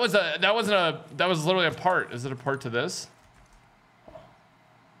 That was literally a part. Is it a part to this?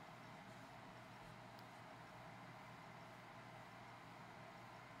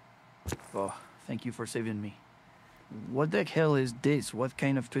 Oh, thank you for saving me. What the hell is this? What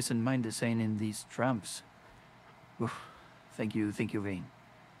kind of twisted mind is saying in these tramps? Oof. Thank you, Vane.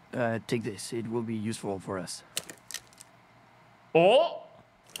 Take this. It will be useful for us. Oh!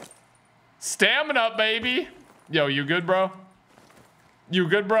 Stamina, baby! Yo, you good, bro? You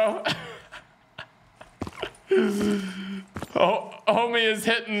good, bro? Oh, homie is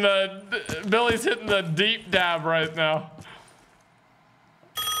hitting Billy's hitting the deep dab right now.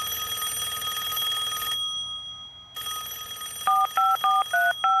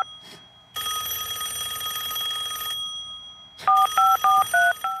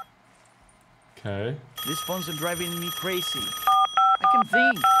 Okay. These phones are driving me crazy. I can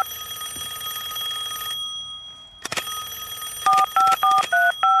think.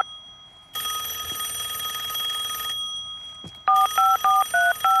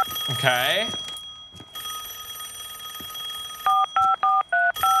 Okay.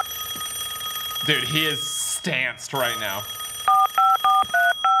 Dude, he is stanced right now.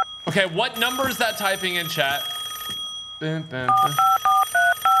 Okay, what number is that typing in chat? Dun, dun, dun.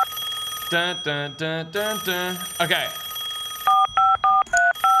 Dun, dun, dun, dun, dun. Okay.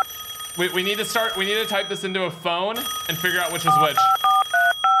 We need to type this into a phone and figure out which is which.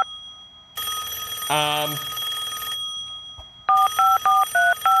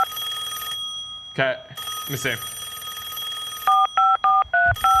 Okay, let me see.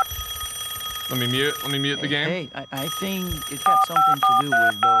 Let me mute the game. Hey, I think it got something to do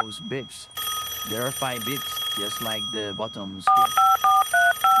with those bips. There are 5 bips, just like the bottoms here.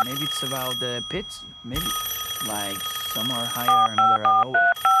 Maybe it's about the pits, maybe. Like some are higher and other are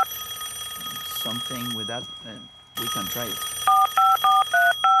lower. Something with that, we can try it.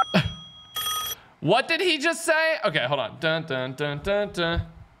 What did he just say? Okay, hold on. Dun, dun, dun, dun, dun.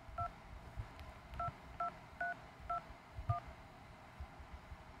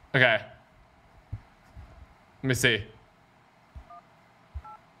 Okay. Let me see.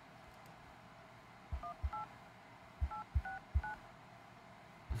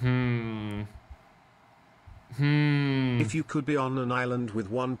 If you could be on an island with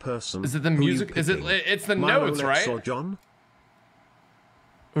one person, Is it the who you music? Is it? picking? It's the Milo, notes, Lex, right? or John?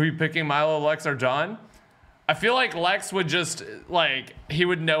 Who are you picking, Milo, Lex, or John? I feel like Lex would just, like, he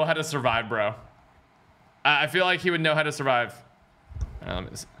would know how to survive, bro. I feel like he would know how to survive.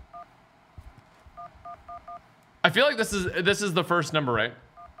 I feel like this is the first number, right?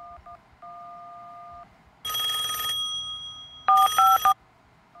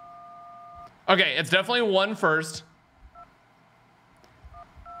 Okay, it's definitely 1 first.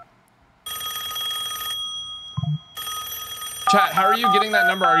 Chat, how are you getting that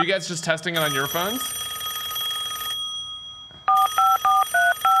number? Are you guys just testing it on your phones?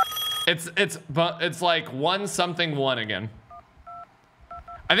 It's like 1 something 1 again.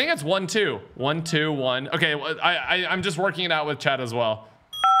 I think it's 1 2 1 2 1. Okay, I'm just working it out with chat as well.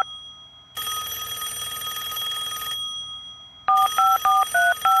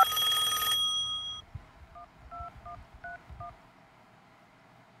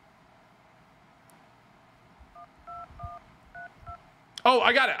 Oh,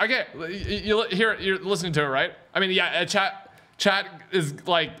 I got it. Okay, you're listening to it, right? I mean, yeah, chat is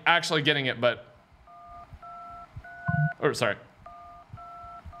like actually getting it, but sorry.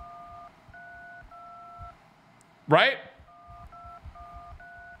 Right?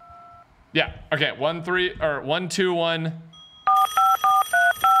 Yeah. Okay. 1 3 or 1 2 1.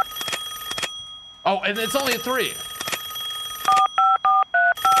 Oh, and it's only a 3.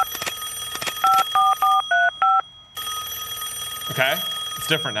 Okay, it's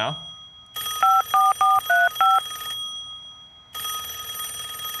different now.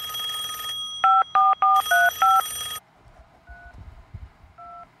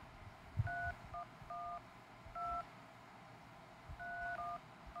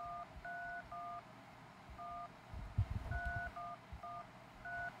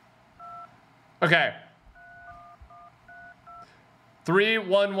 Okay. 3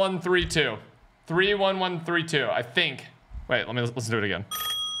 1 1 3 2. 3 1 1 3 2. I think. Wait, let me listen to it again.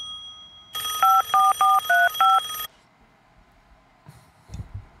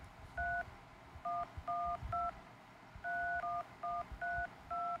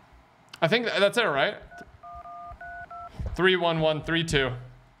 I think that's it, right? 3 1 1 3 2. Let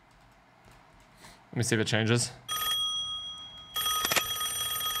me see if it changes.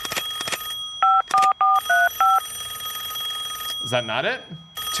 Is that not it?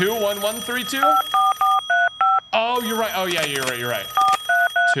 2 1 1 3 2? Oh, you're right. Oh yeah, you're right. You're right.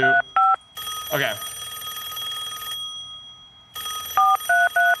 2. Okay.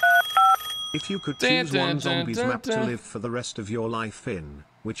 If you could choose one zombies map to live for the rest of your life in,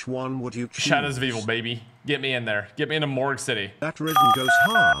 which one would you choose? Shadows of Evil, baby. Get me in there. Get me into Morgue City. That rhythm goes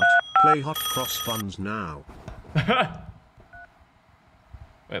hard. Play Hot Cross Buns now. Wait,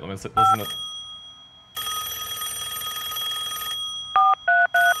 let me listen to.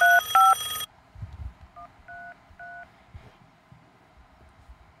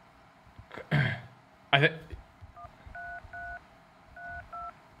 I think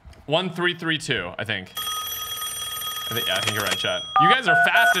 1 3 3 2. I think. Yeah, I think you're right, chat. You guys are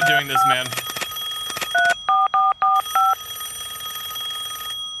fast at doing this, man.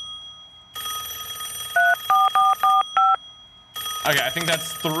 Okay, I think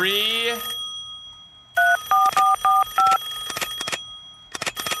that's 3.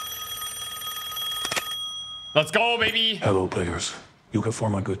 Let's go, baby. Hello, players. You can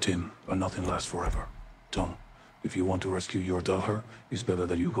form a good team, but nothing lasts forever. Tom, if you want to rescue your daughter, it's better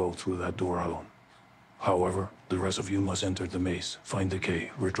that you go through that door alone. However, the rest of you must enter the maze, find the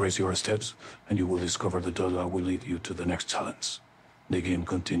key, retrace your steps, and you will discover the door that will lead you to the next challenge. The game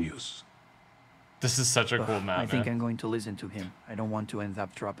continues. This is such a cool map, I think I'm going to listen to him. I don't want to end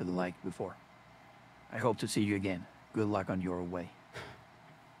up dropped like before. I hope to see you again. Good luck on your way.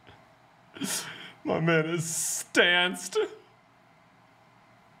 My man is stanced.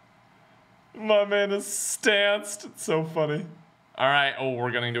 My man is stanced. It's so funny. All right. Oh,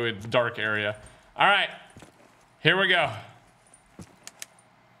 we're getting to a dark area. All right. Here we go.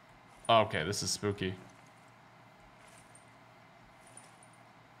 Okay, this is spooky.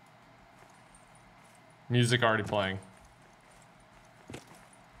 Music already playing.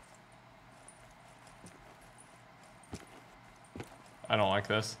 I don't like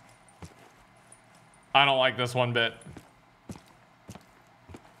this. I don't like this one bit.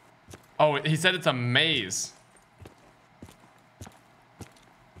 Oh, he said it's a maze.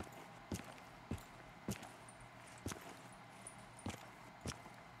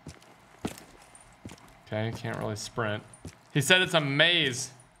 Okay, can't really sprint. He said it's a maze.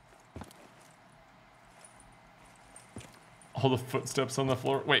 All the footsteps on the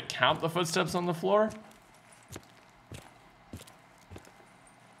floor. Wait, count the footsteps on the floor?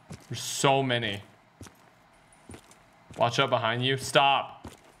 There's so many. Watch out behind you. Stop.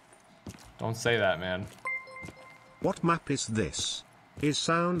 Don't say that, man. What map is this? His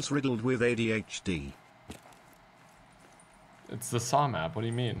sounds riddled with ADHD. It's the Saw map. What do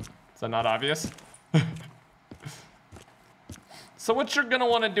you mean? Is that not obvious? So what you're gonna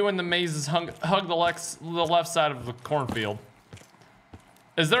want to do in the maze is hug the left side of the cornfield.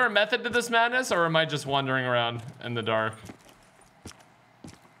 Is there a method to this madness, or am I just wandering around in the dark?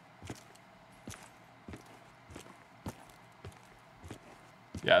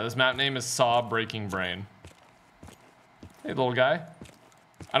 Yeah, this map name is Saw Breaking Brain. Hey, little guy.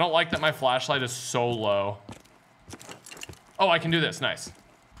 I don't like that my flashlight is so low. Oh, I can do this. Nice.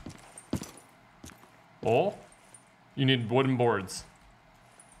 Oh, you need wooden boards.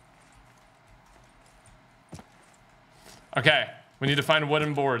 Okay, we need to find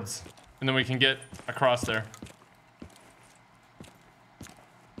wooden boards, and then we can get across there.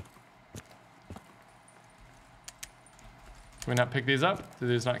 Can we not pick these up? Do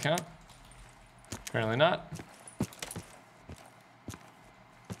these not count? Apparently not.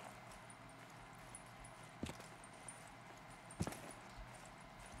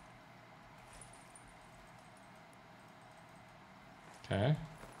 Okay.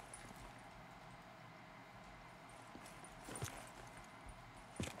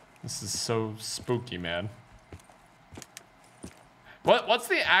 This is so spooky, man. What's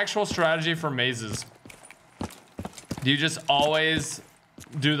the actual strategy for mazes? Do you just always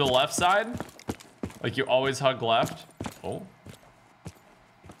do the left side? Like you always hug left? Oh.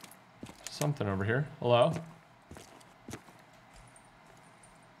 Something over here. Hello?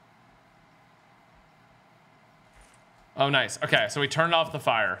 Oh, nice. Okay, so we turned off the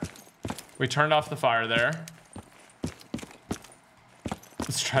fire. We turned off the fire there.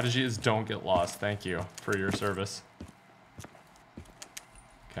 The strategy is don't get lost. Thank you for your service.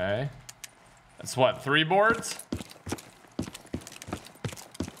 Okay. That's what, 3 boards?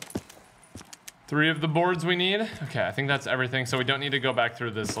 3 of the boards we need. Okay, I think that's everything. So we don't need to go back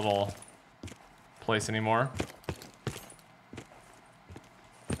through this little place anymore.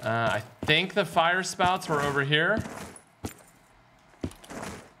 I think the fire spouts were over here.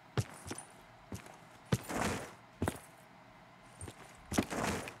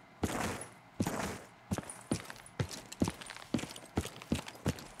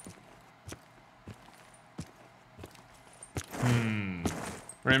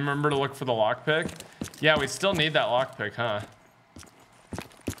 Remember to look for the lockpick? Yeah, we still need that lockpick, huh?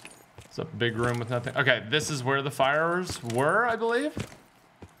 It's a big room with nothing. Okay, this is where the fires were, I believe.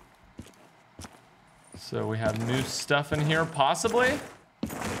 So we have new stuff in here, possibly.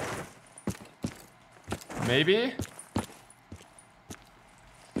 Maybe.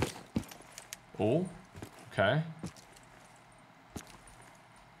 Oh, okay.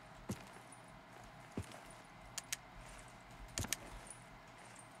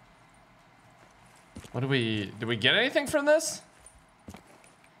 What did we get anything from this?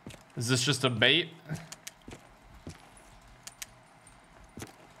 Is this just a bait?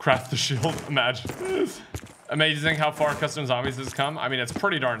 Craft the shield, imagine. Amazing how far custom zombies has come. I mean, it's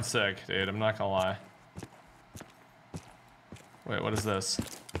pretty darn sick, dude, I'm not gonna lie. Wait, what is this?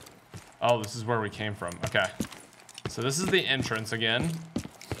 Oh, this is where we came from, okay. So this is the entrance again.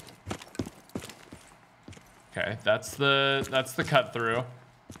 Okay, that's the cut through.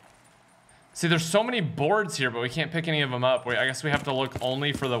 See, there's so many boards here, but we can't pick any of them up. I guess we have to look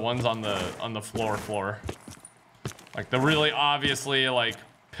only for the ones on the floor. Like the really obviously like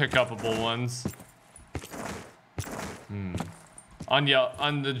pick upable ones. On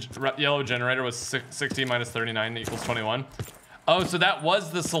the yellow generator was 60 minus 39 equals 21. Oh, so that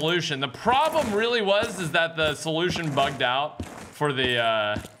was the solution. The problem really is that the solution bugged out for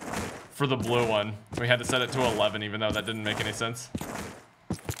the blue one. We had to set it to 11, even though that didn't make any sense.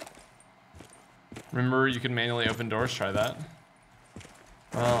 Remember, you can manually open doors. Try that.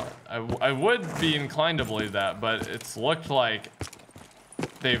 Well, I would be inclined to believe that, but it's looked like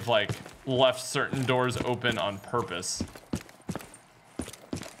they've like left certain doors open on purpose.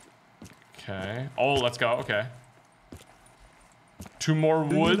 Okay. Oh, let's go. Okay. 2 more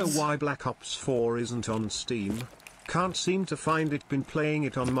woods. Do you know why Black Ops 4 isn't on Steam? Can't seem to find it. Been playing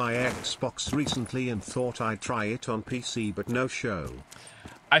it on my Xbox recently and thought I'd try it on PC, but no show.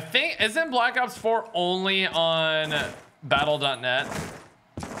 I think, isn't Black Ops 4 only on battle.net?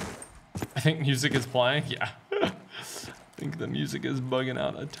 I think music is playing, yeah. I think the music is bugging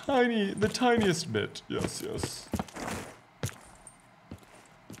out the tiniest bit. Yes, yes.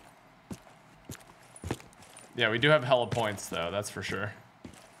 Yeah, we do have hella points though, that's for sure.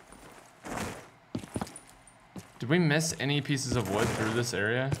 Did we miss any pieces of wood through this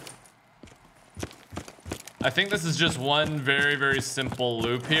area? I think this is just one very, very simple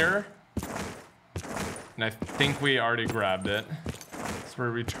loop here. And I think we already grabbed it. That's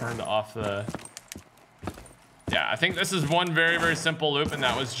where we turned off the... Yeah, I think this is one very, very simple loop, and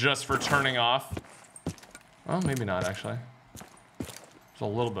that was just for turning off. Well, maybe not, actually. There's a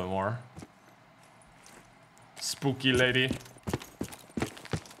little bit more. Spooky lady.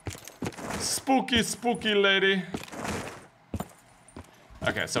 Spooky, spooky lady.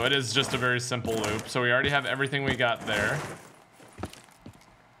 Okay, so it is just a very simple loop. So we already have everything we got there.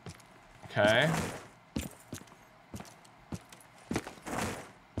 Okay.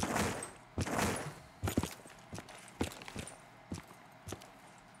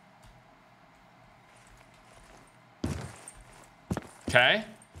 Okay.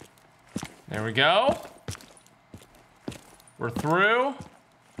 There we go. We're through.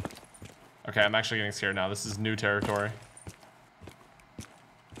 Okay, I'm actually getting scared now. This is new territory.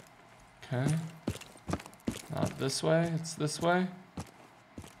 Okay. Not this way, it's this way.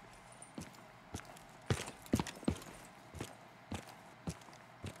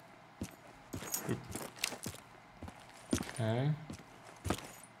 Oop. Okay.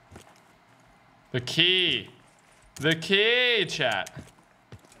 The key. The key, chat.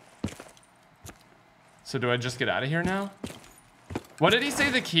 So do I just get out of here now? What did he say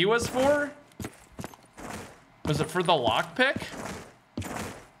the key was for? Was it for the lockpick?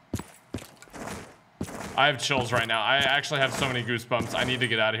 I have chills right now. I actually have so many goosebumps. I need to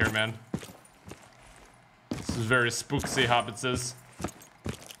get out of here, man. This is very spooksy hobbitses.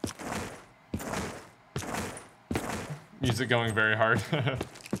 Music going very hard.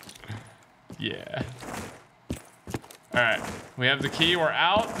 Yeah. All right, we have the key, we're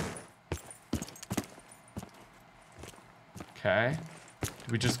out. Okay.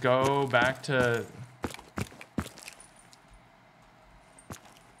 Do we just go back to...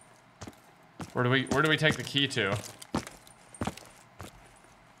 Where do we take the key to?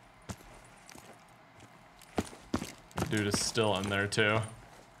 Dude is still in there too.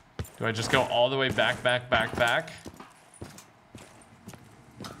 Do I just go all the way back? I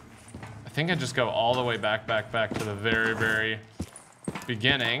think I just go all the way back to the very, very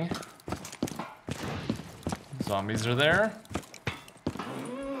beginning. Zombies are there.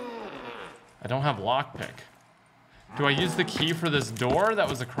 I don't have lockpick. Do I use the key for this door that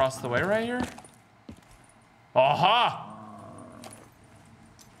was across the way right here? Aha!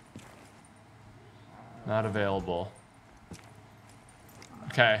 Not available.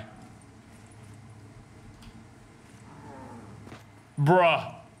 Okay.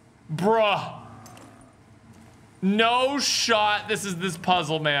 Bruh. No shot. This is this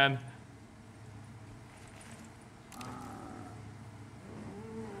puzzle, man.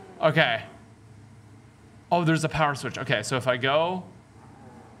 Okay. Oh, there's a power switch. Okay, so if I go...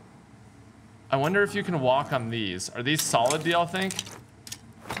 I wonder if you can walk on these. Are these solid, do y'all think?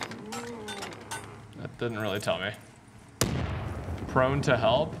 That didn't really tell me. Prone to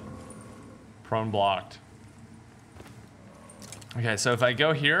help. Prone blocked. Okay, so if I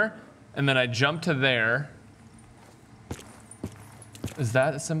go here, and then I jump to there. Is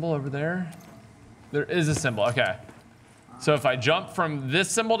that a symbol over there? There is a symbol, okay. So if I jump from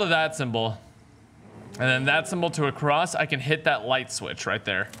this symbol to that symbol, and then that symbol to a cross, I can hit that light switch right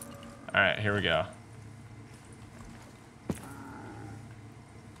there. All right, here we go.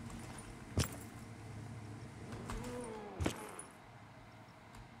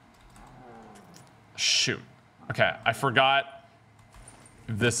 Shoot. Okay, I forgot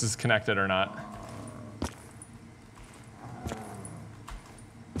if this is connected or not.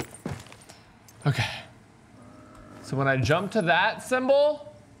 Okay. So when I jump to that symbol,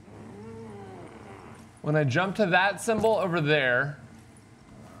 over there,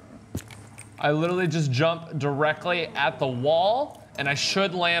 I literally just jump directly at the wall, and I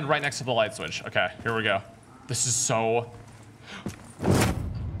should land right next to the light switch. Okay, here we go. This is so...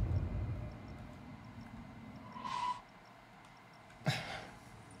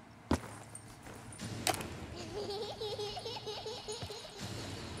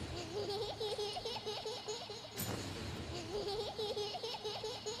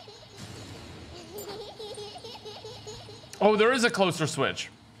 Oh, there is a closer switch.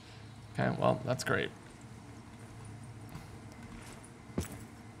 Okay, well, that's great.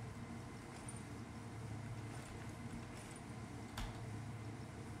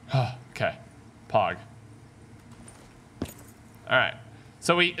 Okay, Pog. All right,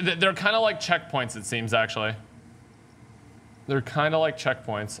 so they're kind of like checkpoints, it seems, actually. They're kind of like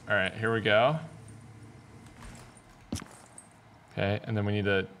checkpoints. All right, here we go. Okay, and then we need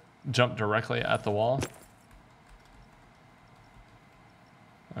to jump directly at the wall.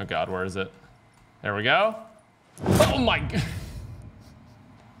 Oh God, where is it? There we go. Oh my God.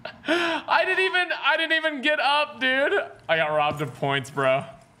 I didn't even get up, dude. I got robbed of points, bro.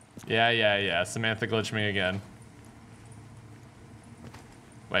 Yeah. Samantha glitched me again.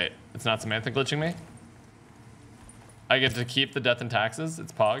 Wait, it's not Samantha glitching me? I get to keep the death and taxes.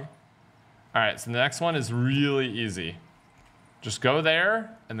 It's Pog. All right, so the next one is really easy. Just go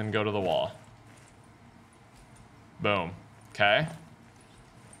there and then go to the wall. Boom. Okay.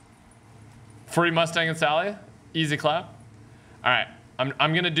 Free Mustang and Sally. Easy clap. All right,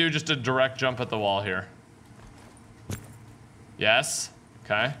 I'm gonna do just a direct jump at the wall here. Yes.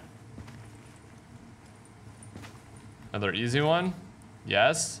 Okay. Another easy one.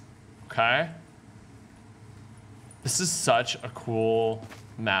 Yes. Okay. This is such a cool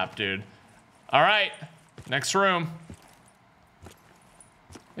map, dude. All right, next room.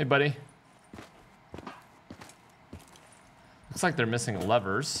 Hey, buddy. Looks like they're missing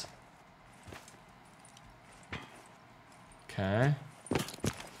levers. Okay.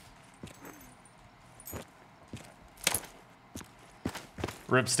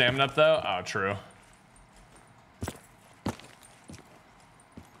 Rip stamina up though? Oh, true.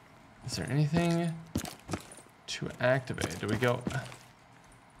 Is there anything to activate? Do we go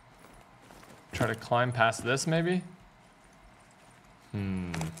try to climb past this maybe?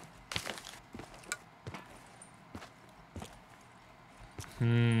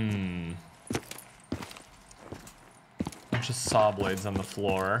 Bunch of saw blades on the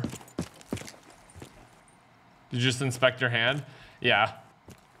floor. Did you just inspect your hand? Yeah.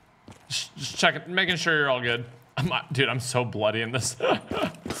 Just check it, making sure you're all good. Dude, I'm so bloody in this.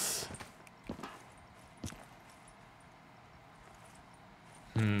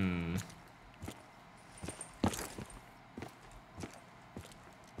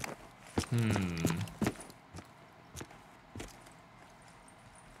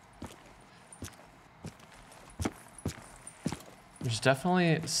 There's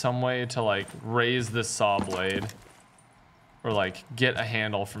definitely some way to like raise this saw blade or like get a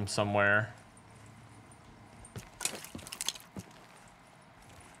handle from somewhere.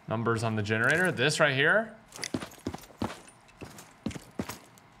 Numbers on the generator. This right here.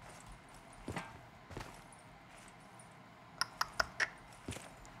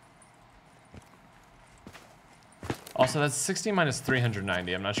 Also, that's 60 minus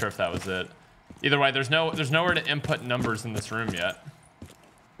 390. I'm not sure if that was it. Either way, there's nowhere to input numbers in this room yet.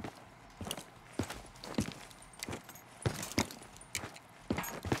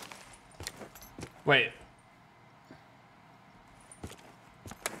 Wait.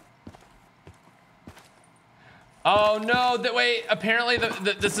 Oh no, wait, apparently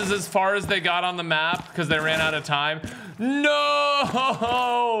this is as far as they got on the map because they ran out of time.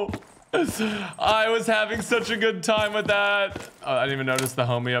 No! I was having such a good time with that. Oh, I didn't even notice the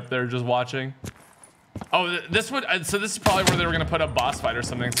homie up there just watching. Oh, so this is probably where they were gonna put a boss fight or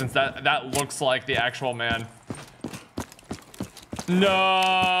something, since that looks like the actual man.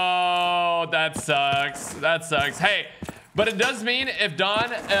 No, that sucks. That sucks. Hey, but it does mean if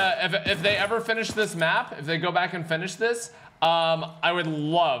Don, if they ever finish this map, if they go back and finish this, I would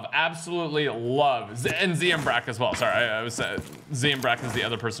love, absolutely love, and Ziembrak as well. Sorry, I was Ziembrak is the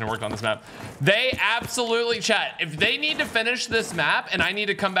other person who worked on this map. They absolutely, chat, if they need to finish this map and I need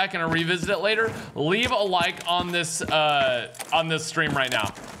to come back and revisit it later, leave a like on this stream right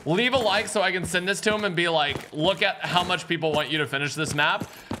now. Leave a like so I can send this to them and be like, look at how much people want you to finish this map.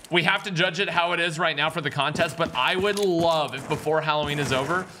 We have to judge it how it is right now for the contest, but I would love if before Halloween is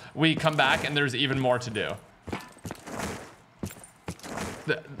over, we come back and there's even more to do.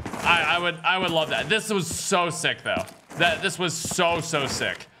 I would love that. This was so sick though. This was so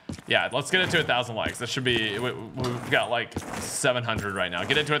sick. Yeah, let's get it to 1,000 likes. That should be, we've got like 700 right now.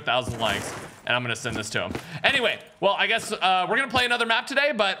 Get it to 1,000 likes and I'm gonna send this to him. Anyway, well, I guess we're gonna play another map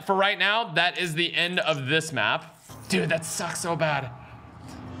today, but for right now, that is the end of this map. Dude, that sucks so bad.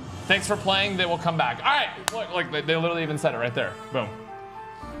 Thanks for playing, they will come back. All right, look, they literally even said it right there. Boom.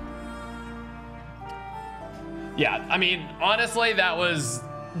 Yeah, I mean, honestly, that was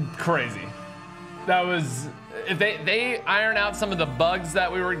crazy. That was, if they iron out some of the bugs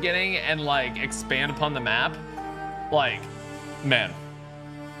that we were getting and like expand upon the map, like, man.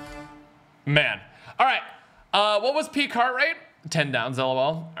 All right, what was peak heart rate? 10 downs, lol.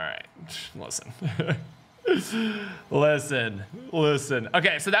 All right, listen. listen.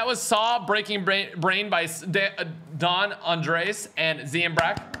 Okay, so that was Saw Breaking Brain by Don Andres and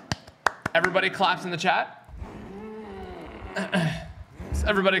Ziembrak. Everybody claps in the chat.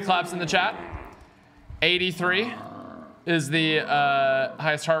 Everybody claps in the chat. 83 is the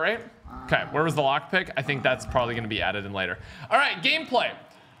highest heart rate. Okay, where was the lockpick? I think that's probably going to be added in later. All right, gameplay.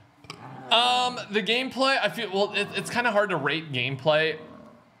 The gameplay, I feel, well, it's kind of hard to rate gameplay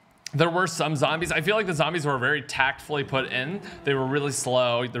There were some zombies. I feel like the zombies were very tactfully put in. They were really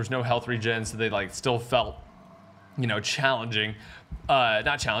slow. There's no health regen, so they like still felt, you know, challenging.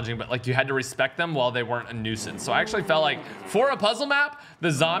 Not challenging, but like you had to respect them while they weren't a nuisance. So I actually felt like for a puzzle map,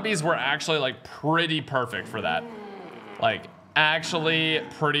 the zombies were actually like pretty perfect for that. Like actually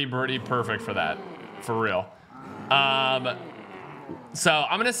pretty perfect for that, for real. So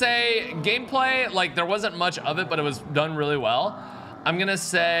I'm gonna say gameplay, like there wasn't much of it, but it was done really well. I'm gonna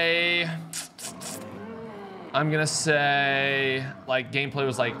say like gameplay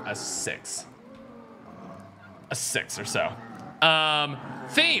was like a 6 or so.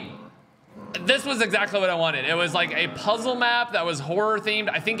 Theme. This was exactly what I wanted. It was like a puzzle map that was horror themed.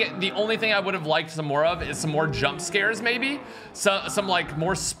 I think the only thing I would have liked some more of is some more jump scares, maybe. Some like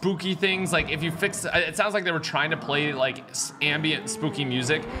more spooky things. Like if you fix, it sounds like they were trying to play like ambient spooky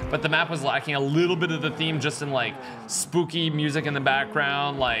music, but the map was lacking a little bit of the theme, just in like spooky music in the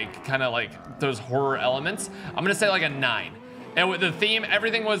background, like kind of like those horror elements. I'm gonna say like a 9. And with the theme,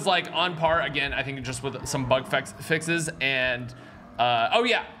 everything was like on par. Again, I think just with some bug fixes and, oh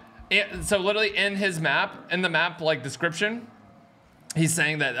yeah. So literally in his map, in the map like description, he's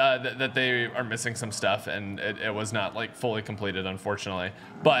saying that that they are missing some stuff and it was not like fully completed, unfortunately.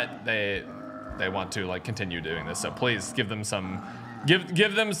 But they want to like continue doing this. So please give them some,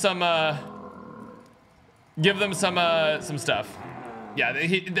 give them some stuff. Yeah,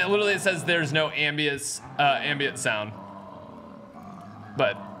 literally it says there's no ambient sound,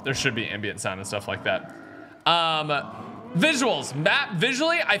 but there should be ambient sound and stuff like that. Visuals, map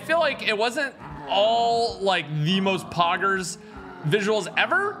visually, I feel like it wasn't all like the most poggers visuals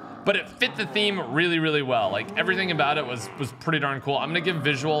ever, but it fit the theme really well. Like everything about it was pretty darn cool. I'm gonna give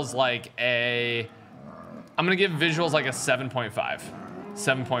visuals like a 7.5.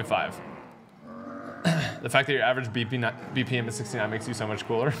 7.5. The fact that your average BPM is 69 makes you so much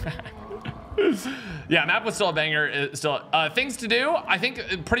cooler. Yeah, map was still a banger. Still, things to do. I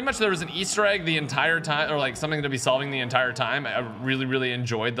think pretty much there was an Easter egg the entire time, or like something to be solving the entire time. I really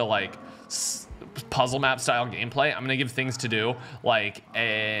enjoyed the like puzzle map style gameplay. I'm gonna give things to do like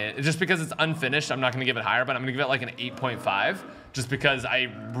just because it's unfinished. I'm not gonna give it higher, but I'm gonna give it like an 8.5, just because I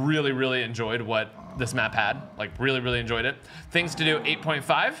really enjoyed what this map had. Like really enjoyed it. Things to do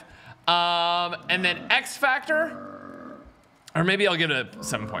 8.5, and then X Factor. Or maybe I'll give it a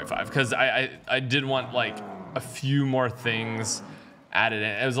 7.5 because I did want like a few more things added in.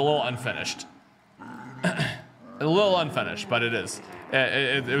 It was a little unfinished. A little unfinished, but it is.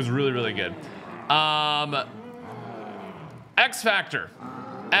 It was really good. X Factor.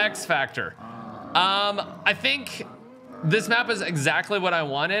 I think this map is exactly what I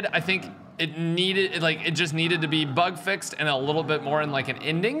wanted. I think it just needed to be bug fixed and a little bit more in like an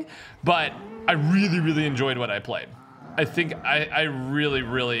ending, but I really enjoyed what I played. I think I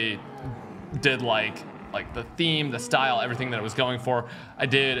really did like the theme, the style, everything that it was going for. I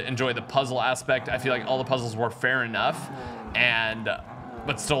did enjoy the puzzle aspect. I feel like all the puzzles were fair enough,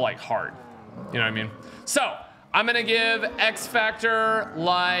 but still like hard. You know what I mean? So I'm gonna give X Factor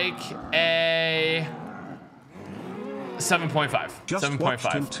like a 7.5. Just 7.5.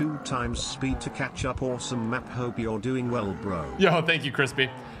 watched in 2 times speed to catch up. Awesome map. Hope you're doing well, bro. Yo, thank you, Crispy.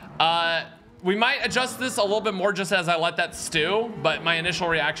 We might adjust this a little bit more just as I let that stew, but my initial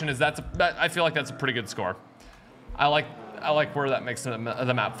reaction is I feel like that's a pretty good score. I like where that makes the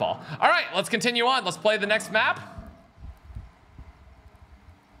map fall. All right, let's continue on. Let's play the next map.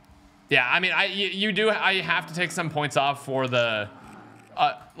 Yeah, I mean, I have to take some points off for the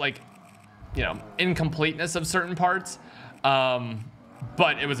like, you know, incompleteness of certain parts,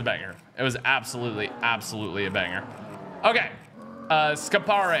 but it was a banger. It was absolutely a banger. Okay,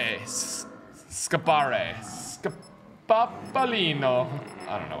 Scapapalino.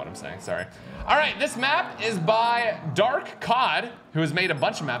 I don't know what I'm saying, sorry. All right, this map is by Dark Cod, who has made a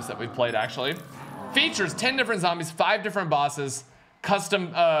bunch of maps that we've played actually. Features 10 different zombies, 5 different bosses,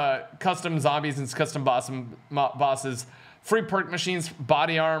 custom zombies and custom bosses, free perk machines,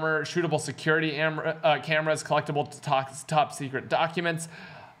 body armor, shootable security cameras, collectible top secret documents,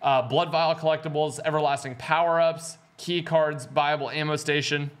 blood vial collectibles, everlasting power-ups, key cards, viable ammo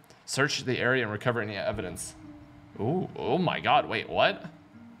station. Search the area and recover any evidence. Ooh, oh my God, wait, what?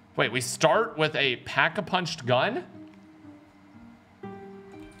 Wait, we start with a pack-a-punched gun?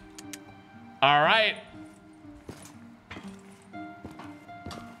 All right.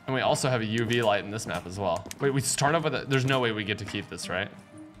 And we also have a UV light in this map as well. Wait, we start off with a, there's no way we get to keep this, right?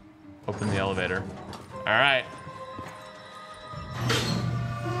 Open the elevator. All right.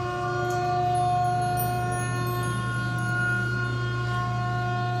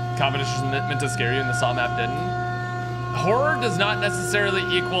 Competition meant to scare you and the Saw map didn't. horror does not necessarily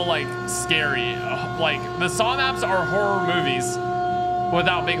equal like scary. Like the Saw maps are horror movies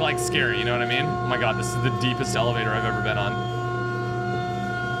without being like scary, you know what I mean? Oh my god, this is the deepest elevator I've ever been on.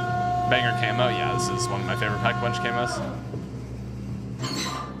 Banger camo, yeah, this is one of my favorite Pack-a-Punch camos.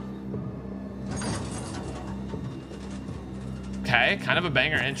 Okay, kind of a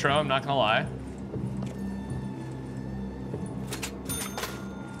banger intro, I'm not gonna lie.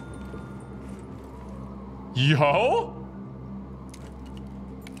 Yo?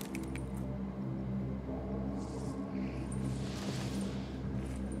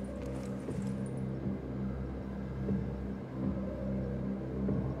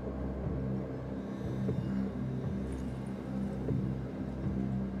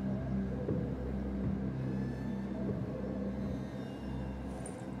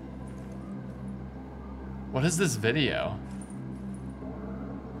 What is this video?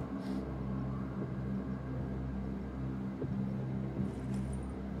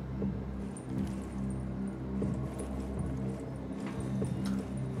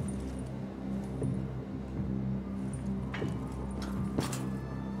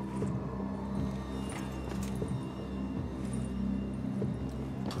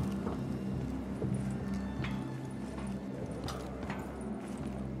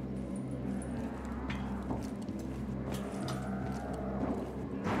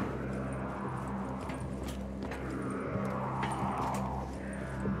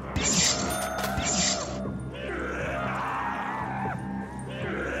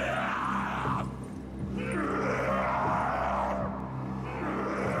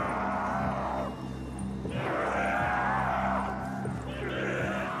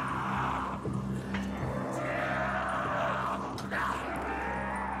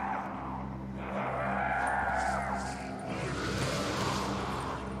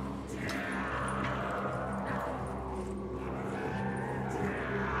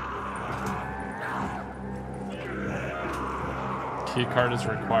 Key card is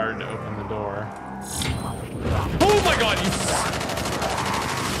required to open the door. Oh my god, you...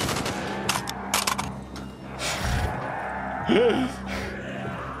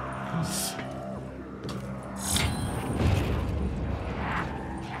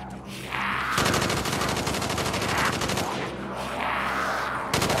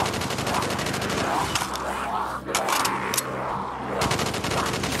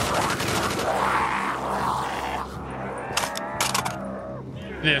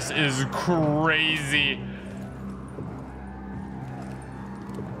 This is crazy.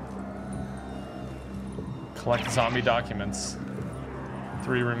 Collect zombie documents.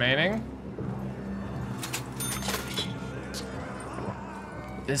 3 remaining.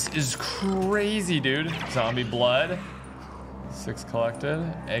 This is crazy, dude. Zombie blood. 6 collected.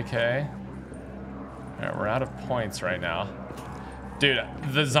 AK. Alright, we're out of points right now. Dude,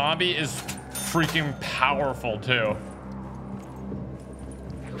 the zombie is freaking powerful too.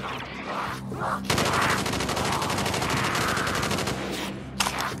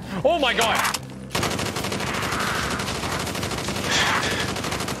 Oh my god!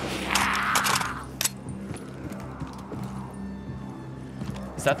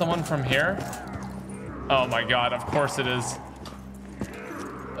 Is that the one from here? Oh my god, of course it is.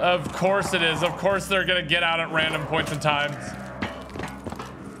 Of course it is. Of course they're gonna get out at random points in time.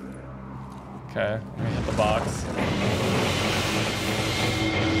 Okay, let me hit the box.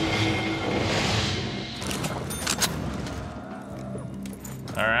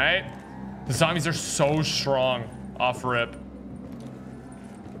 All right. The zombies are so strong off rip.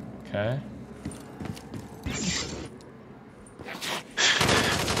 Okay.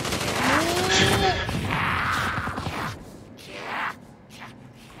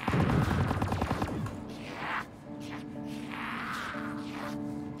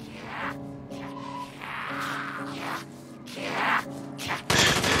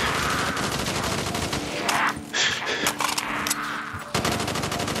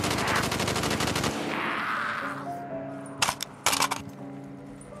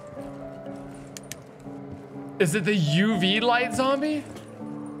 Is it the UV light zombie?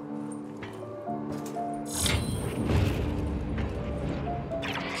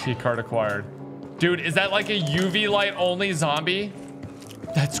 Key card acquired. Dude, is that like a UV light only zombie?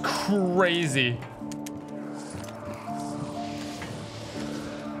 That's crazy.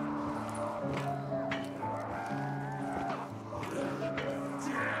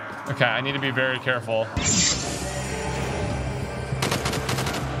 Okay, I need to be very careful.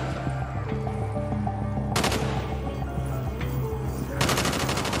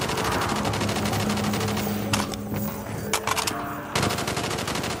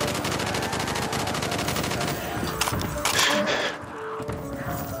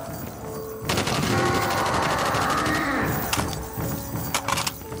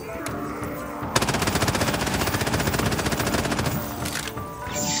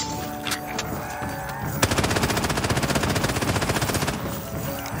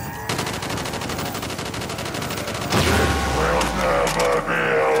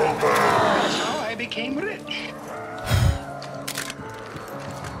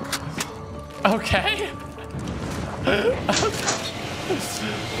 Okay.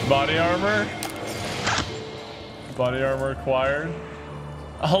 Body armor. Body armor acquired.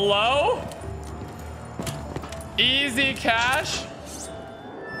 Hello? Easy cash.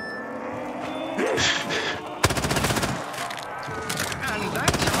 And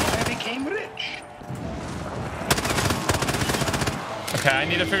that's how I became rich. Okay, I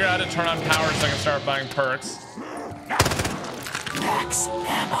need to figure out how to turn on power so I can start buying perks.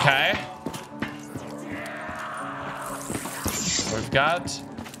 Okay.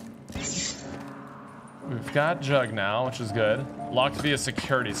 We've got Jug now, which is good. Locked via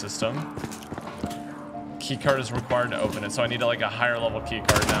security system. Key card is required to open it, so I need like a higher level key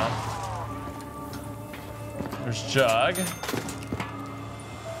card now. There's Jug.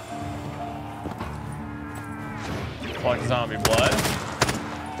 Collect zombie blood.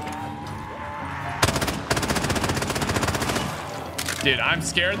 Dude, I'm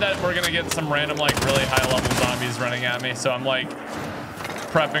scared that we're gonna get some random like really high level zombies running at me, so I'm like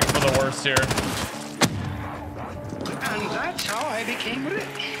prepping for the worst here. And that's how I became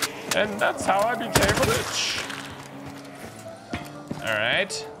rich. And that's how I became rich. All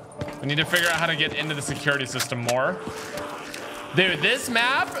right. We need to figure out how to get into the security system more. Dude, this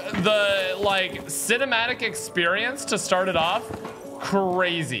map, the like cinematic experience to start it off,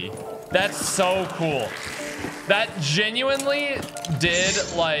 crazy. That's so cool. That genuinely did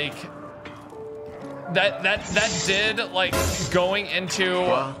like that did like going into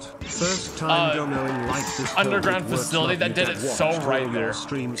First time donoing like this underground works, facility, that did it so watched right all there. your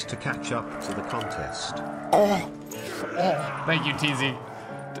streams to catch up to the contest. Thank you,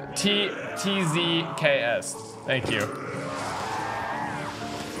 TZKS. Thank you.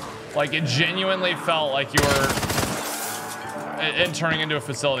 Like it genuinely felt like you were turning into a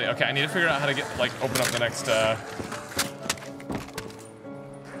facility. Okay, I need to figure out how to get like open up the next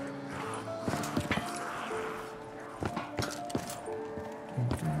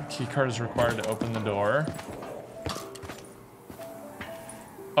key card is required to open the door.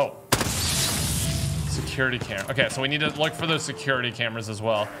 Oh. Security camera. Okay, so we need to look for those security cameras as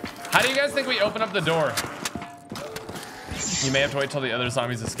well. How do you guys think we open up the door? You may have to wait till the other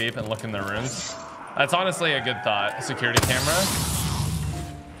zombies escape and look in their rooms. That's honestly a good thought. Security camera.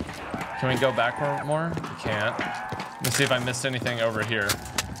 Can we go back more? We can't. Let's see if I missed anything over here.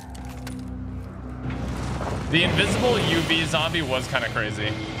 The invisible UV zombie was kind of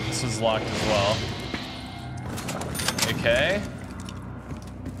crazy. This was locked as well. Okay.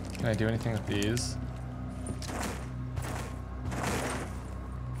 Can I do anything with these?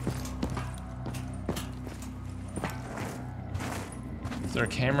 Is there a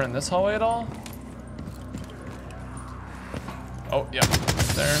camera in this hallway at all? Oh, yeah,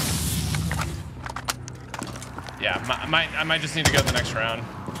 there. Yeah, I might just need to go the next round.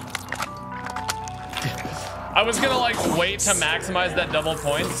 I was gonna like wait to maximize that double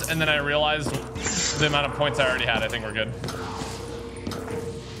points, and then I realized the amount of points I already had. I think we're good.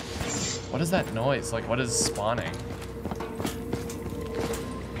 What is that noise? Like, what is spawning?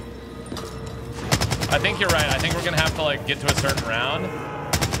 I think you're right. I think we're gonna have to like get to a certain round,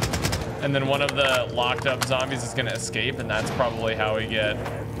 and then one of the locked up zombies is gonna escape, and that's probably how we get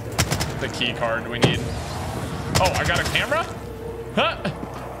the key card we need. Oh, I got a camera? Huh?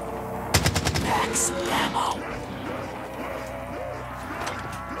 Max ammo.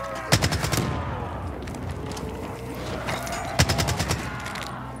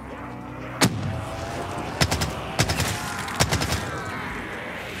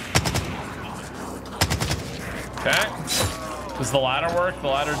 Okay. Does the ladder work? The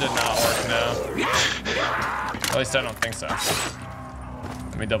ladder did not work, no. At least I don't think so.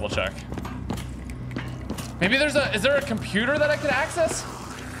 Let me double check. Maybe is there a computer that I could access?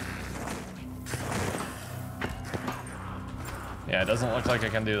 Yeah, it doesn't look like I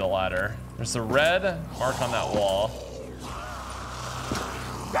can do the ladder. There's a red mark on that wall.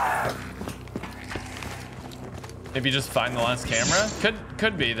 Maybe just find the last camera?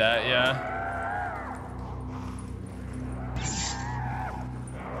 Could be that, yeah.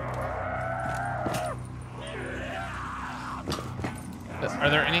 Are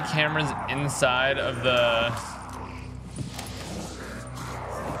there any cameras inside of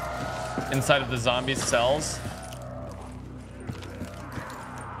the zombie cells?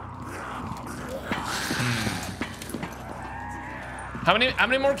 How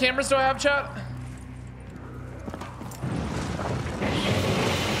many more cameras do I have, chat?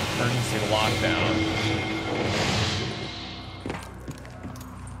 Emergency lockdown.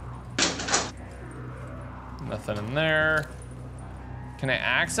 Nothing in there. Can I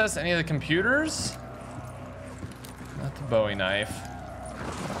access any of the computers? Not the Bowie knife.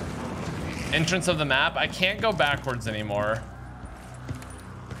 entrance of the map. I can't go backwards anymore.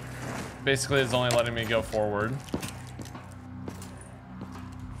 Basically, it's only letting me go forward.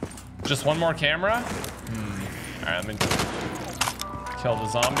 Just one more camera? All right, let me kill the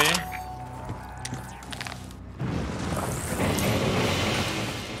zombie.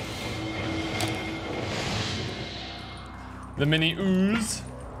 The mini ooze.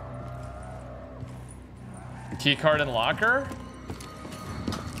 Key card and locker?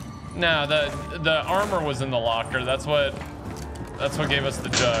 No, the armor was in the locker. That's what gave us the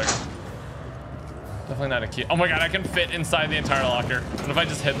jug. Definitely not a key. Oh my god, I can fit inside the entire locker. What if I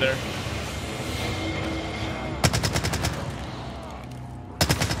just hid there?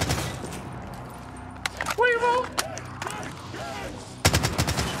 Weevil!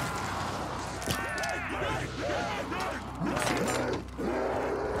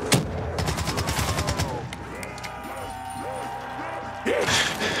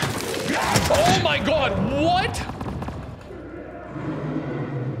 Oh my god, what?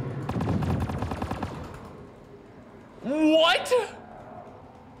 What?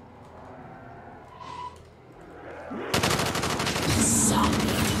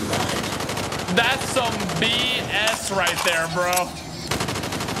 That's some BS right there, bro.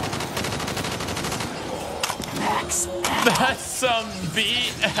 That's some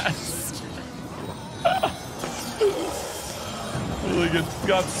BS. Really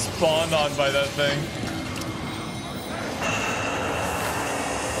got spawned on by that thing.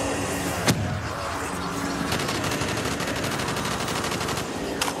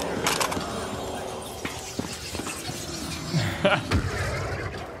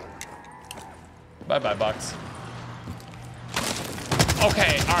 Bye-bye, Bucks.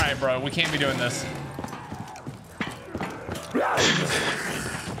 Okay, all right, bro. We can't be doing this.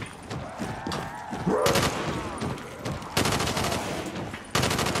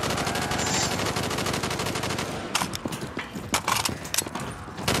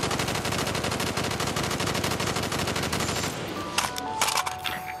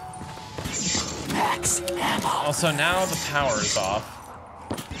 Also, now the power is off.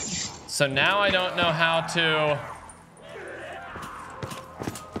 So now I don't know how to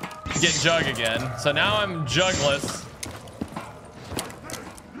get jug again. So now I'm jugless.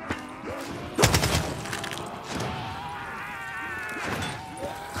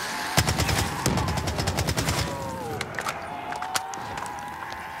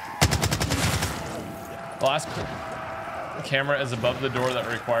 The last camera is above the door that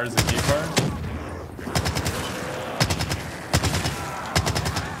requires a key card.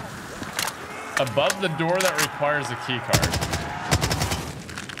 Above the door that requires a key card.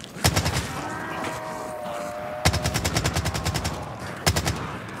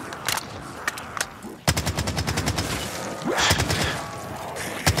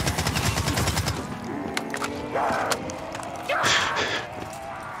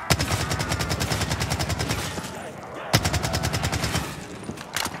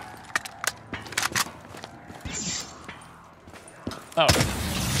 Oh.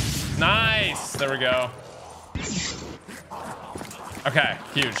 Nice. There we go. Okay,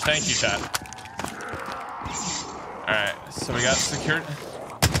 huge. Thank you, chat. All right, so we got secured.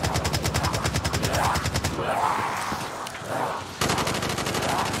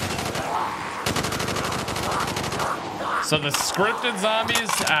 So the scripted zombies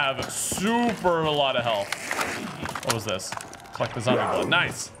have super a lot of health. What was this? Collect the zombie blood.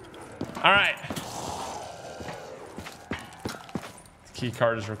 Nice. All right. Key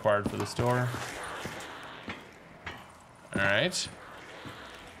card is required for this door. All right.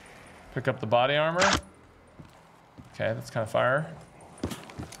 Pick up the body armor. Okay, that's kind of fire.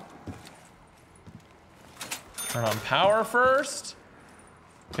 Turn on power first.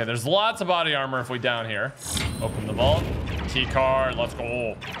 Okay, there's lots of body armor if we down here. Open the vault. Key card, let's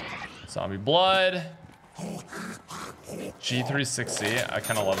go. Zombie blood. G360, I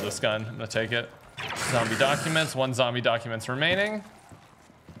kind of love this gun. I'm gonna take it. Zombie documents, 1 zombie documents remaining.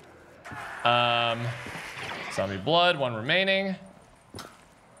 Zombie blood, 1 remaining.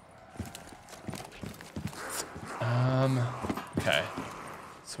 Okay.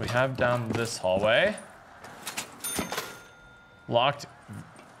 So we have down this hallway. Locked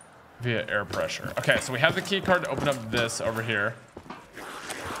via air pressure. Okay, so we have the key card to open up this over here.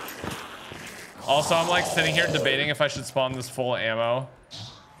 Also, I'm like sitting here debating if I should spawn this full ammo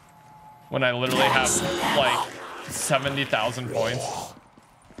when I literally have like 70,000 points.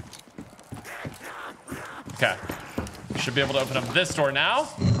 Okay. Should be able to open up this door now.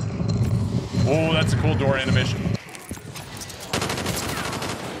 Oh, that's a cool door animation.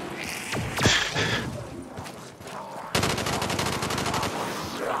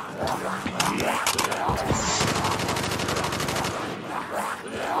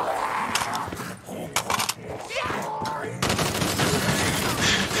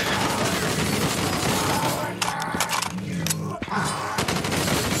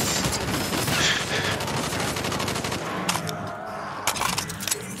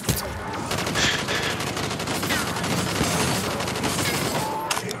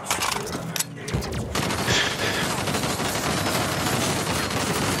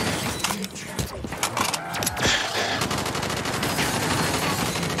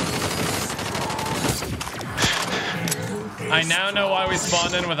 I now know why we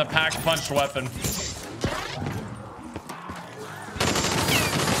spawned in with a pack-punched weapon.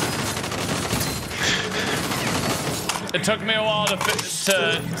 It took me a while to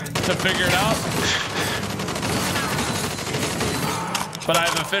figure it out, but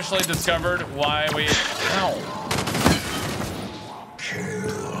I've officially discovered why we. Ow.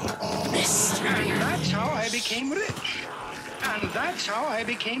 And that's how I became rich. And that's how I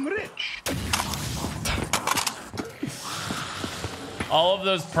became rich. All of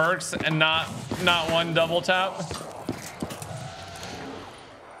those perks and not one double tap.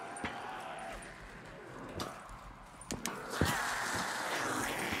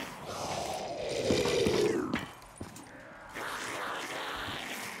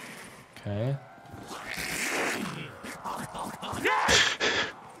 Okay.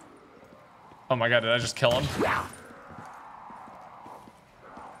 Oh my god, did I just kill him?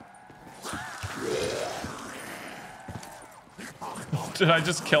 Did I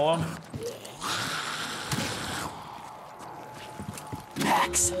just kill him?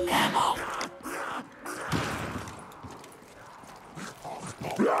 Max ammo.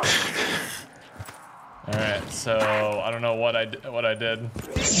 All right, so I don't know what I did.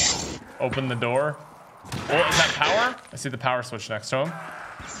 Open the door. Well, is that power? I see the power switch next to him.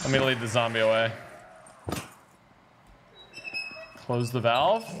 Let me lead the zombie away. Close the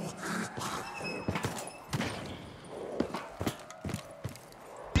valve.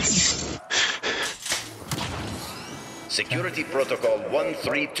 Security protocol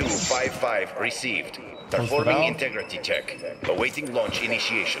 13255 received. Performing integrity check. Awaiting launch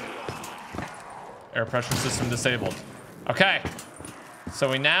initiation. Air pressure system disabled. Okay. So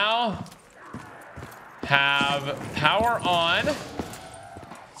we now have power on.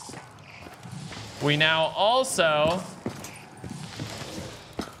 We now also...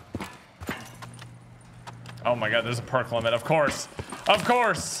 Oh my god, there's a perk limit. Of course. Of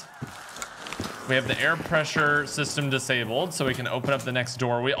course. We have the air pressure system disabled, so we can open up the next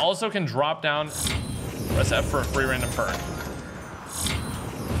door. We also can drop down, press F for a free random perk.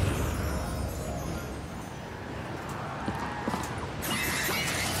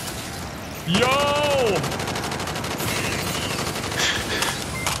 Yo!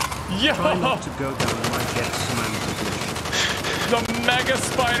 Yo! Try not to go down my jet semantic. The mega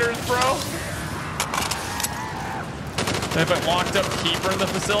spiders, bro. They have a locked up keeper in the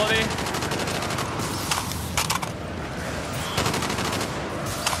facility.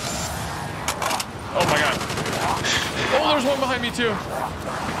 Oh my god. Oh, there's one behind me too.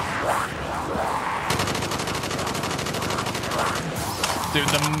 Dude,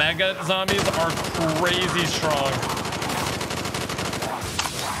 the mega zombies are crazy strong.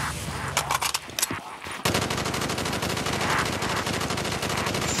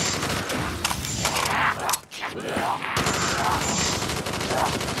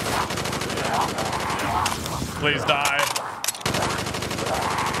 Please die.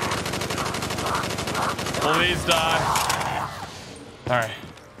 Please die. All right.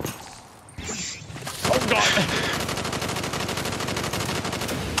 Oh god.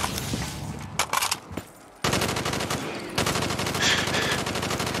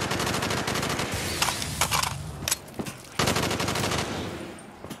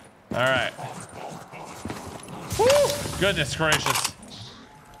 All right. Woo! Goodness gracious.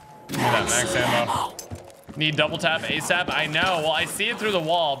 Give me that max ammo. Need double tap ASAP? I know. Well, I see it through the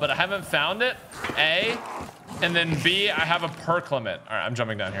wall, but I haven't found it. A. And then B, I have a perk limit. All right, I'm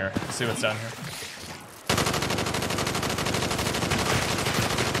jumping down here. Let's see what's down here.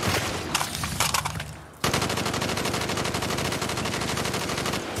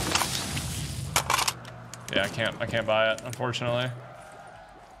 Yeah, I can't buy it, unfortunately.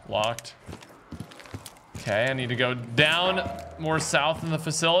 Locked. Okay, I need to go down more south in the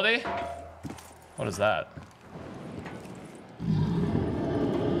facility. What is that?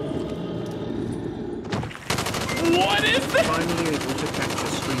 What is this? Finally able to catch a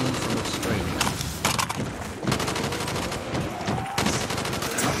stream from Australia.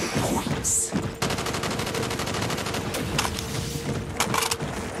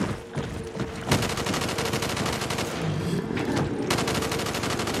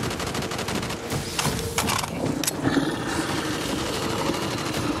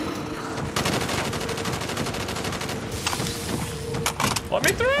 Let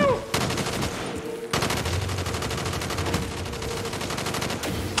me through!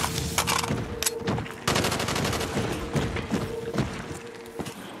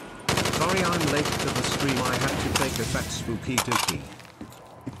 Sorry I'm late to the stream, I had to take a fat spooky dookie.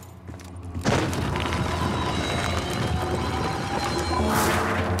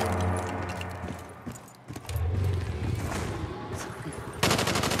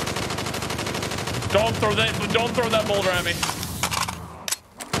 Don't throw that boulder at me.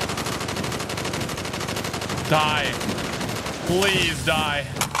 Die. Please die.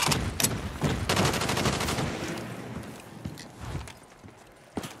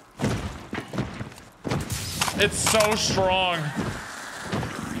 It's so strong.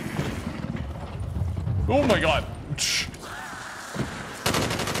 Oh my god.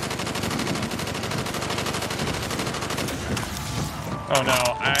 Oh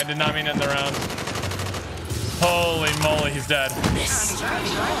no, I did not mean to end the round. Holy moly, he's dead.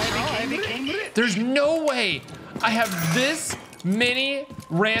 There's no way I have this many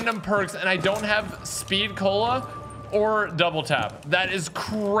random perks and I don't have speed cola or double tap. That is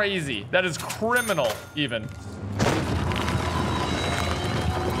crazy. That is criminal even.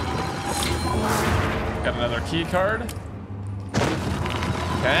 Got another key card.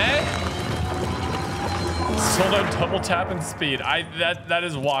 Okay. Sold out double tap and speed. That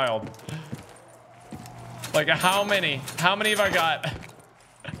is wild. Like how many have I got?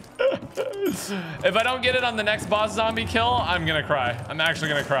 If I don't get it on the next boss zombie kill, I'm gonna cry. I'm actually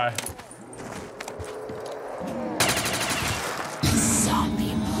gonna cry.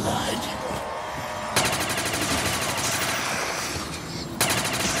 Zombie blood.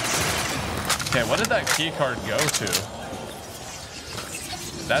 Okay, what did that key card go to?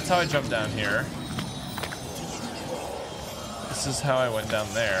 That's how I jumped down here. This is how I went down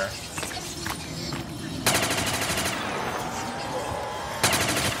there.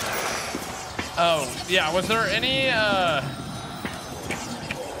 Oh, yeah, was there any,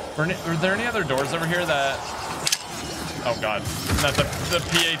 were there any other doors over here that, oh god, not the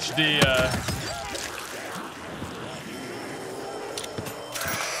PhD,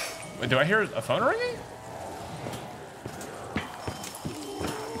 wait, do I hear a phone ringing?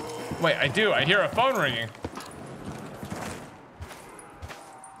 Wait, I do, I hear a phone ringing.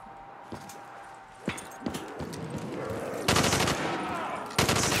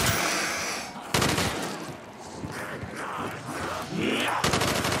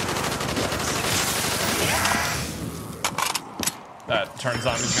 That turns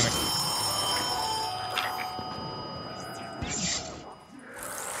on, he's gonna...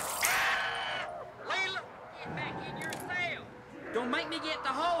 Layla, get back in your cell. Don't make me get the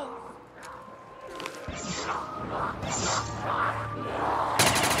hose.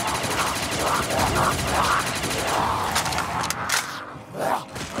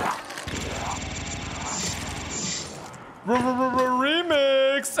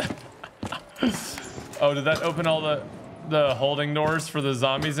 Remix! Oh, did that open all the holding doors for the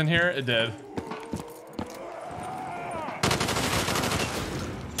zombies in here? It did.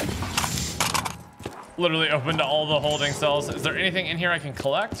 Literally opened all the holding cells. Is there anything in here I can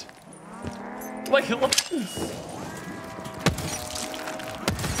collect? Like, look.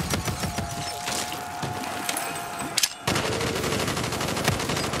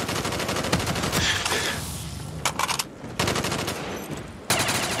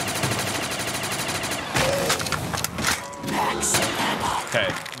 Okay,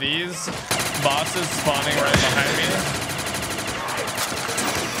 these bosses spawning right behind me.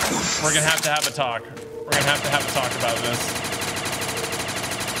 We're gonna have to have a talk. We're gonna have to have a talk about this.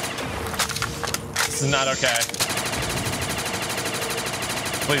 This is not okay.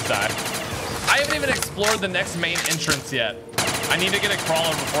 Please die. I haven't even explored the next main entrance yet. I need to get a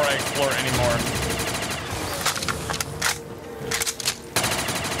crawler before I explore anymore.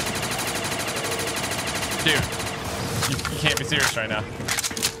 Dude, you can't be serious right now.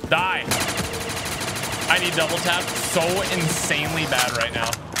 Die. I need double tap so insanely bad right now.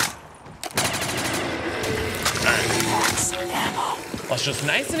 Alright. Let's just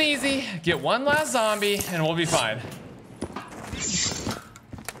nice and easy get one last zombie and we'll be fine.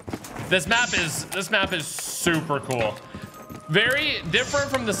 This map is super cool. Very different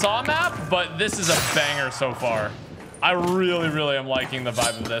from the Saw map, but this is a banger so far. I really am liking the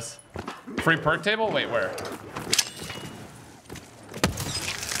vibe of this. Free perk table? Wait, where?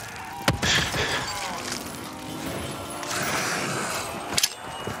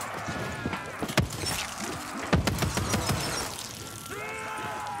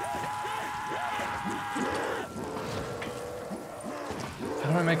 How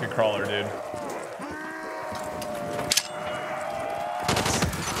do I make a crawler, dude?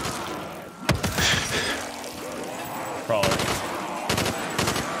 Crawler.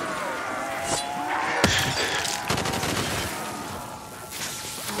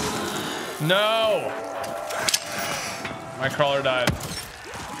 No! My crawler died.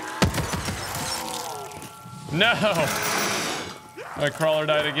 No! My crawler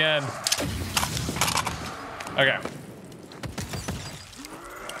died again. Okay.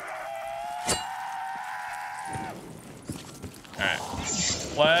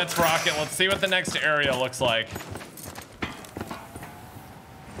 Let's rock it. Let's see what the next area looks like.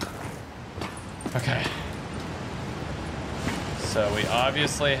 Okay. So we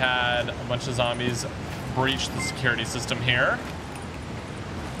obviously had a bunch of zombies breach the security system here.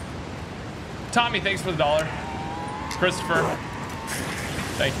 Tommy, thanks for the $1. Christopher,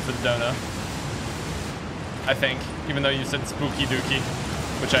 thank you for the dono. I think, even though you said spooky dookie,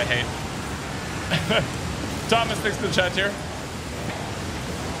 which I hate. Thomas, thanks for the chat here.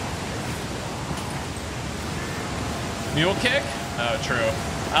 Mule kick? Oh, true.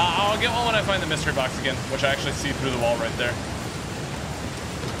 I'll get one when I find the mystery box again, which I actually see through the wall right there.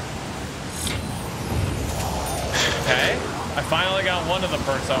 Okay, I finally got one of the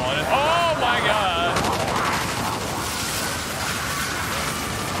perks I wanted. Oh my god!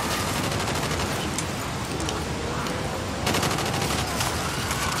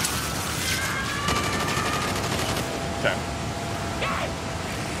 Okay.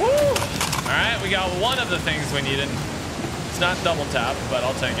 Woo! Alright, we got one of the things we needed. It's not double tap, but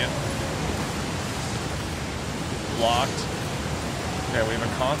I'll take it. Locked. Okay, we have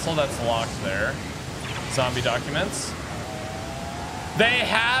a console that's locked there. Zombie documents. They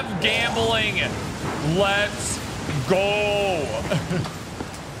have gambling. Let's go.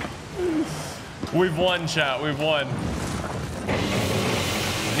 We've won, chat. We've won.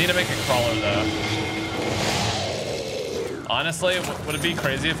 I need to make a crawler though. Honestly, would it be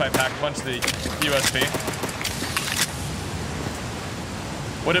crazy if I packed a bunch of the USP?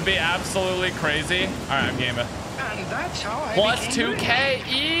 Would it be absolutely crazy? All right, I'm game it. And that's how I Plus became 2K, rich.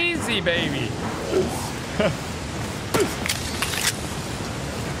 easy, baby.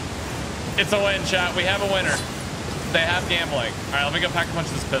 It's a win, chat. We have a winner. They have gambling. All right, let me go pack a bunch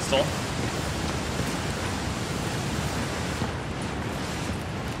of this pistol.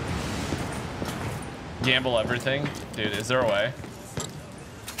 Gamble everything. Dude, is there a way?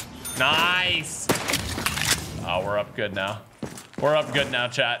 Nice. Oh, we're up good now. We're up good now,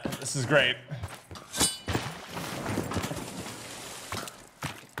 chat. This is great.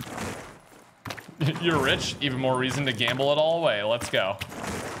 You're rich, even more reason to gamble it all away. Let's go.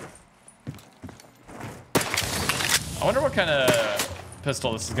 I wonder what kind of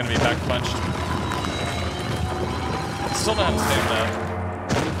pistol this is gonna be, pack a punch. Still don't have stamina.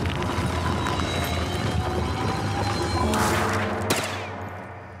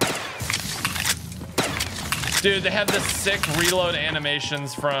 Dude, they have the sick reload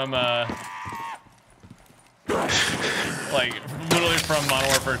animations from, like, literally from Modern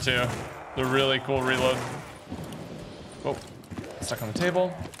Warfare 2. The really cool reload. Oh, stuck on the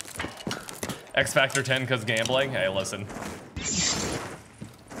table. X Factor 10 because gambling. Hey, listen.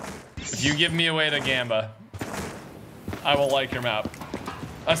 If you give me a way to gamba, I will like your map.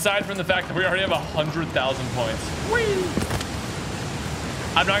 Aside from the fact that we already have 100,000 points. Whee!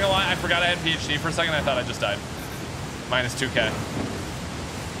 I'm not gonna lie, I forgot I had PhD for a second. I thought I just died. Minus 2K.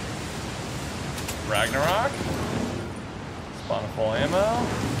 Ragnarok. Spawn of full ammo.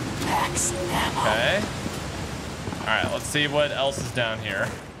 Okay. All right, let's see what else is down here.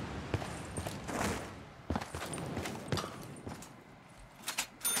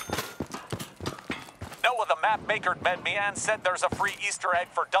 Noah the map maker met me and said there's a free Easter egg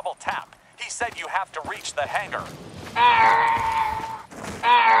for double tap. He said you have to reach the hangar.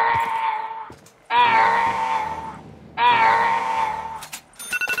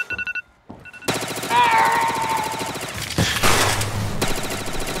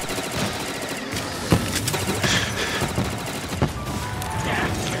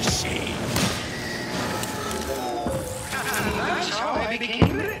 That's how I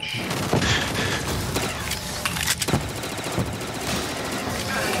became rich.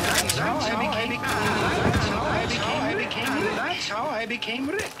 That's how I became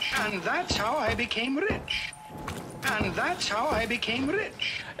rich. And that's how I became rich. And that's how I became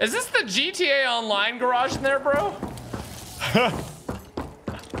rich. Is this the GTA Online garage in there, bro?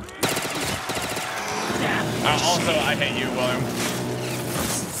 Also, I hate you, William.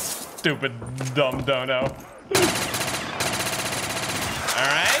 Stupid, dumb dono. All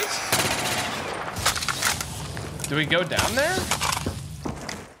right. Do we go down there?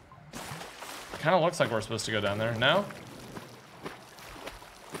 Kind of looks like we're supposed to go down there. No?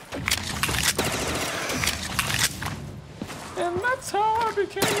 And that's how I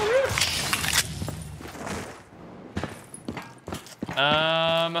became rich.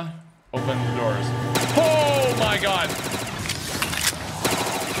 Open the doors. Oh my god.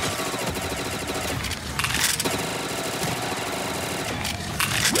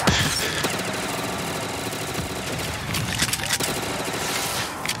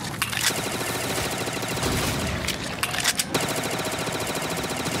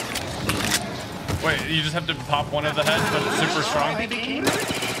 Wait, you just have to pop one of the heads, but it's super strong?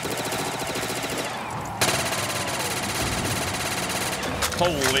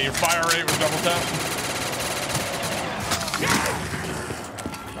 Holy, fire rate with double tap.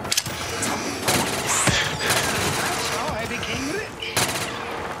 That's how I became rich.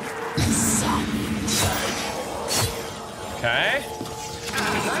 Okay.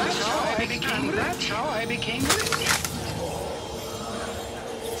 That's how I became rich.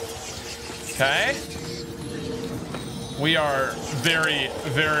 Okay. We are very,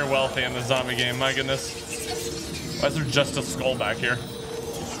 very wealthy in the zombie game. My goodness. Why is there just a skull back here?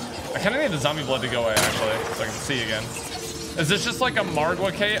 I kind of need the zombie blood to go away, actually, so I can see again. Is this just like a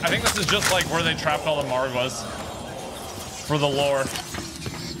Margwa cave? I think this is just like where they trapped all the Margwas for the lore.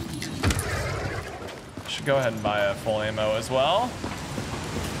 Should go ahead and buy a full ammo as well.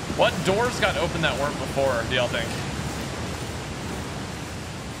 What doors got open that weren't before, do y'all think?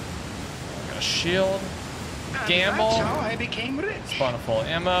 Got a shield. Gamble. That's how I became rich. Spawn a full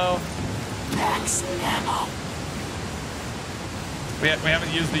ammo. Max ammo. We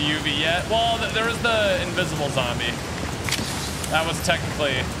haven't used the UV yet. Well, there was the invisible zombie. That was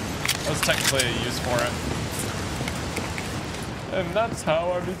technically a use for it. And that's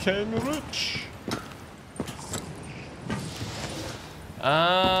how I became rich.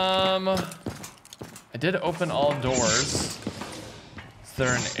 I did open all doors. Is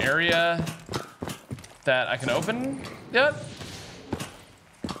there an area that I can open yet?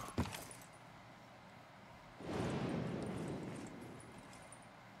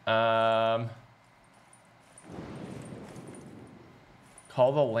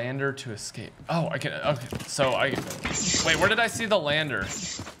 Call the lander to escape. Oh, I can, okay, so wait, where did I see the lander?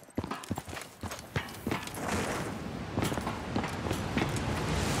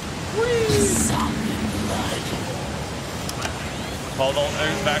 Call the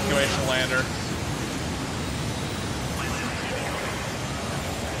evacuation lander.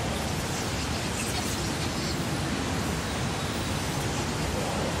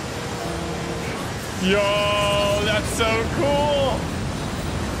 Yo, that's so cool.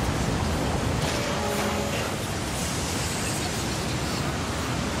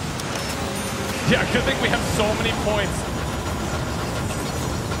 Yeah, good thing we have so many points.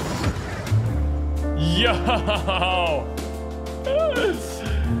 Yo.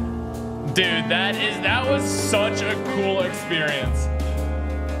 Dude, that was such a cool experience.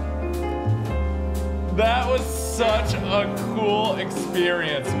 That was such a cool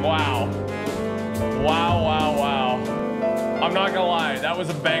experience. Wow. Wow, wow, wow. I'm not gonna lie, that was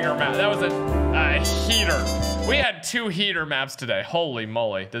a banger map. That was a heater. We had 2 heater maps today. Holy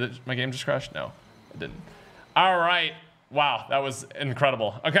moly. Did my game just crash? No, it didn't. All right. Wow, that was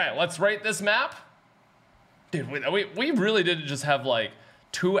incredible. Okay, let's rate this map. Dude, we really did just have like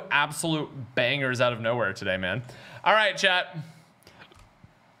 2 absolute bangers out of nowhere today, man. All right, chat.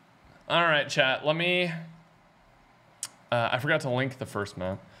 All right, chat. Let me... I forgot to link the first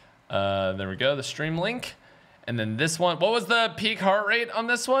map. There we go, the stream link. And then this one. What was the peak heart rate on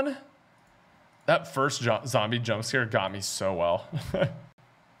this one? That first zombie jump scare got me so well.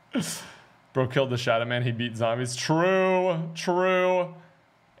 Bro killed the Shadow Man. He beat zombies. True, true.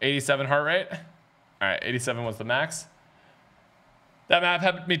 87 heart rate. All right, 87 was the max. That map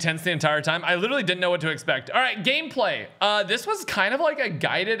had me tense the entire time. I literally didn't know what to expect. All right, gameplay. This was kind of like a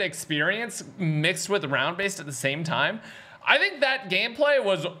guided experience mixed with round-based at the same time. I think that gameplay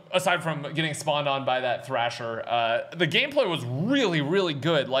was, aside from getting spawned on by that Thrasher, the gameplay was really, really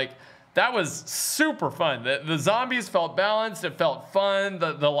good. Like, that was super fun. The zombies felt balanced. It felt fun.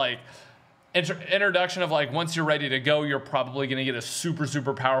 The like introduction of like, once you're ready to go, you're probably gonna get a super,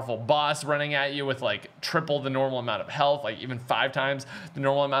 super powerful boss running at you with like triple the normal amount of health, like even 5 times the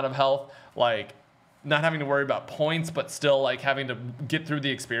normal amount of health. Like, not having to worry about points, but still like having to get through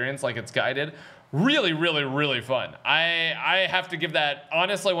the experience like it's guided. Really, really, really fun. I have to give that,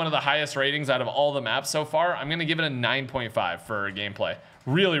 honestly, one of the highest ratings out of all the maps so far. I'm gonna give it a 9.5 for gameplay.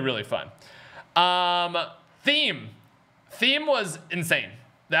 Really, really fun. Theme was insane.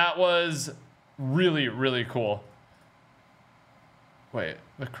 That was really, really cool. Wait,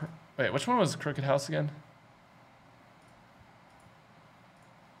 which one was Crooked House again?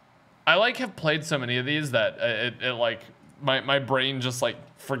 I like have played so many of these that it like my brain just like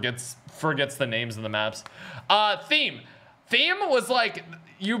forgets the names of the maps. Theme was like,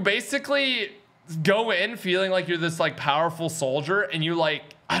 you basically go in feeling like you're this like powerful soldier, and you like,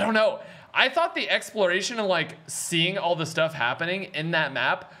 I don't know. I thought the exploration and like seeing all the stuff happening in that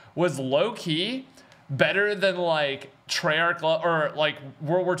map was low key better than like Treyarch or like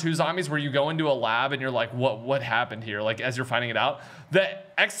World War II zombies where you go into a lab and you're like, what happened here? Like as you're finding it out,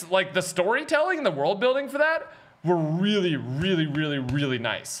 like the storytelling and the world building for that were really, really, really, really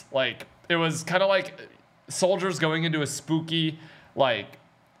nice. Like it was kind of like soldiers going into a spooky, like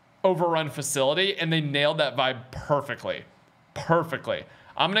overrun facility, and they nailed that vibe perfectly.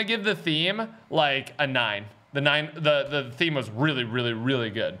 I'm gonna give the theme like a 9. The theme was really, really, really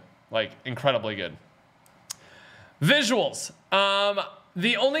good. Like incredibly good. Visuals.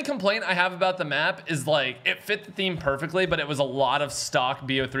 The only complaint I have about the map is like it fit the theme perfectly, but it was a lot of stock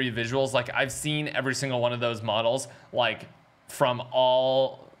BO3 visuals. Like I've seen every single one of those models, like from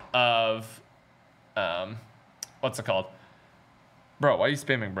all of, what's it called? Bro, why are you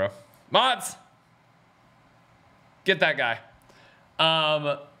spamming, bro? Mods! Get that guy.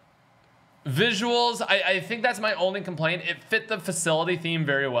 Visuals, I think that's my only complaint. It fit the facility theme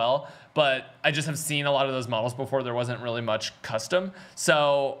very well, but I just have seen a lot of those models before. There wasn't really much custom.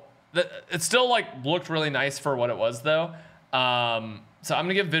 So it still like looked really nice for what it was though. So I'm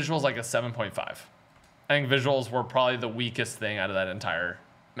gonna give visuals like a 7.5. I think visuals were probably the weakest thing out of that entire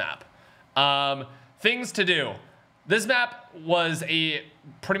map. Things to do. This map was a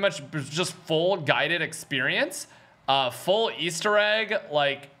pretty much just full guided experience, full Easter egg,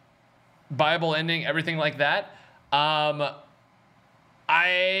 like Bible ending, everything like that. While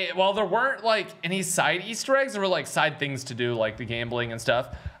there weren't like any side Easter eggs, there were like side things to do, like the gambling and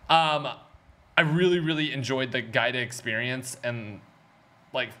stuff. I really, really enjoyed the guided experience and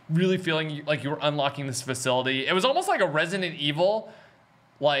like really feeling like you were unlocking this facility. It was almost like a Resident Evil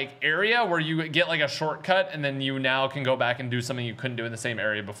like area where you get like a shortcut and then you now can go back and do something you couldn't do in the same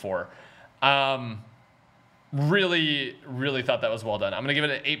area before. Really, really thought that was well done. I'm gonna give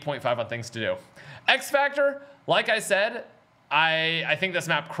it an 8.5 on things to do. X Factor, like I said, I think this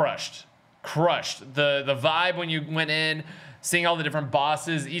map crushed. The vibe when you went in, seeing all the different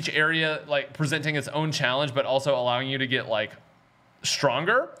bosses, each area like presenting its own challenge, but also allowing you to get like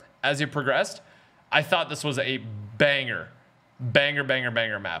stronger as you progressed. I thought this was a banger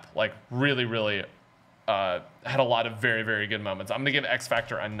map. Like really, really had a lot of very, very good moments. I'm gonna give X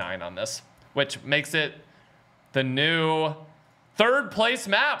Factor a 9 on this, which makes it the new 3rd place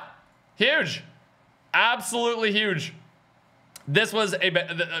map. Huge, absolutely huge. This was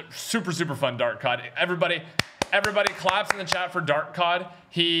a super, super fun Dark COD. Everybody claps in the chat for Dark COD.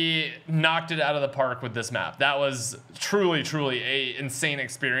 He knocked it out of the park with this map. That was truly, truly a insane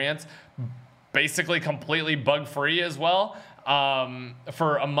experience. Basically completely bug-free as well.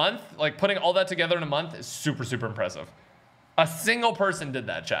 For a month, like putting all that together in a month is super, super impressive. A single person did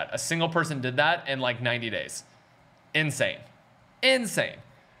that, chat. A single person did that in like 90 days. Insane.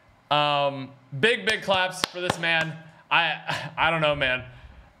 Big claps for this man. I don't know, man.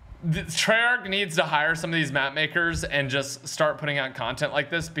 Treyarch needs to hire some of these map makers and just start putting out content like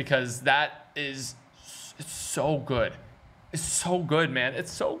this, because it's so good. It's so good, man.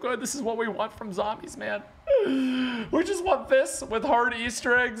 It's so good. This is what we want from zombies, man. We just want this with hard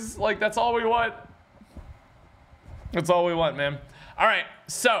Easter eggs. Like, that's all we want. That's all we want, man. All right,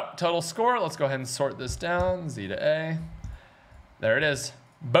 so total score. Let's go ahead and sort this down. Z to A. There it is.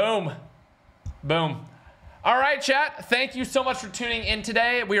 Boom. All right, chat. Thank you so much for tuning in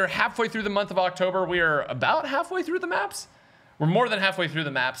today. We are halfway through the month of October. We are about halfway through the maps. We're more than halfway through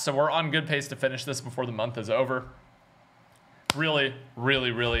the maps, so we're on good pace to finish this before the month is over. Really, really,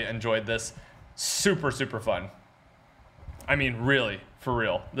 really enjoyed this. Super, super fun. I mean, really, for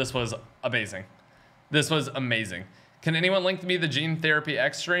real. This was amazing. Can anyone link me the Gene Therapy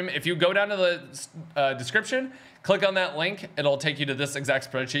X stream? If you go down to the description, click on that link. It'll take you to this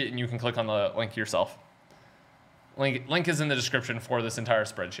exact spreadsheet, and you can click on the link yourself. Link is in the description for this entire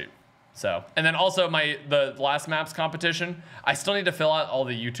spreadsheet. So, and then also the last maps competition. I still need to fill out all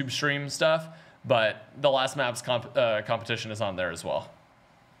the YouTube stream stuff, but the last maps competition is on there as well.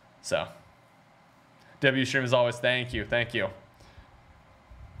 So, W stream as always. Thank you.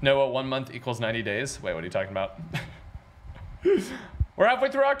 Noah, 1 month equals 90 days. Wait, what are you talking about? We're halfway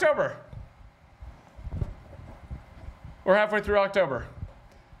through October.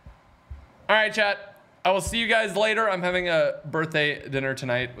 All right, chat. I will see you guys later. I'm having a birthday dinner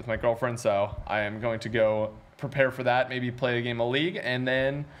tonight with my girlfriend, so I am going to go prepare for that, maybe play a game of League, and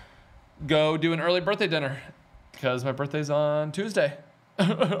then go do an early birthday dinner because my birthday's on Tuesday.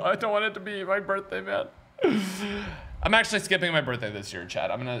 I don't want it to be my birthday, man. I'm actually skipping my birthday this year,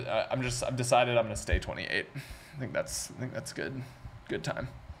 chat. I've decided I'm gonna stay 28. I think that's good time.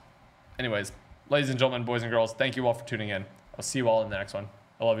 Anyways, ladies and gentlemen, boys and girls, thank you all for tuning in. I'll see you all in the next one.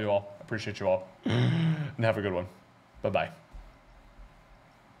 I love you all. I appreciate you all. And have a good one. Bye-bye.